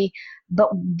infinity? But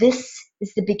this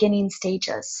is the beginning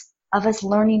stages of us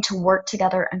learning to work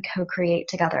together and co-create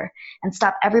together and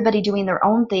stop everybody doing their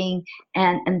own thing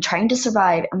and trying to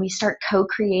survive. And we start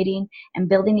co-creating and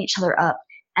building each other up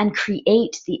and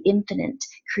create the infinite,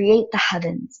 create the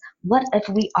heavens. What if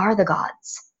we are the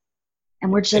gods? And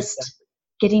we're just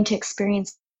getting to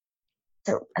experience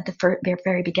at the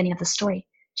very beginning of the story,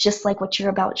 just like what you're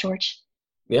about, George.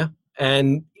 Yeah.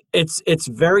 And it's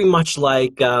very much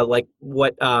like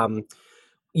what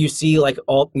you see like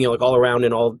all around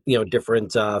in all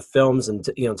different films and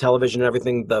television and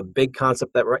everything. The big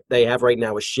concept that they have right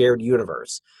now is shared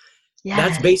universe. Yes.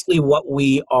 That's basically what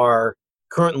we are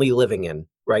currently living in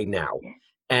right now,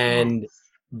 and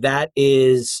that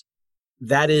is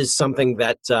something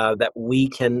that we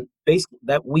can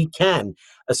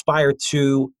aspire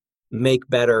to make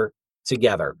better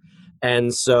together.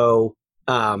 And so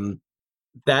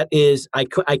that is, I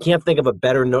can't think of a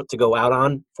better note to go out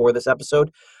on for this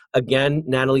episode. Again,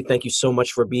 Natalie, thank you so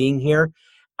much for being here.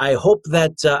 I hope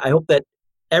that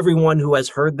everyone who has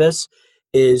heard this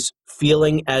is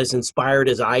feeling as inspired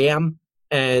as I am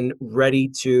and ready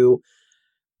to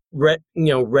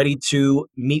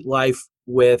meet life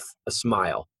with a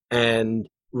smile and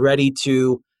ready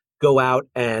to go out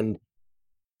and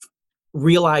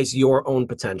realize your own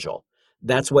potential.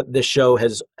 That's what this show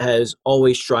has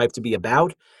always strived to be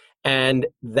about, and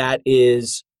that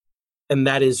is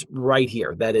right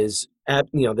here. That is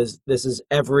this is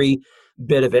every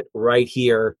bit of it right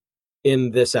here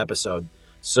in this episode.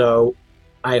 So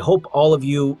I hope all of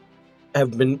you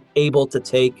have been able to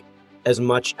take as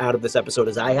much out of this episode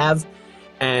as I have.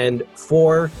 And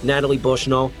for Natalie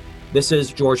Bushnell, this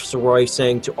is George Sirois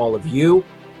saying to all of you,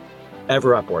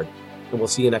 ever upward, and we'll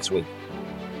see you next week.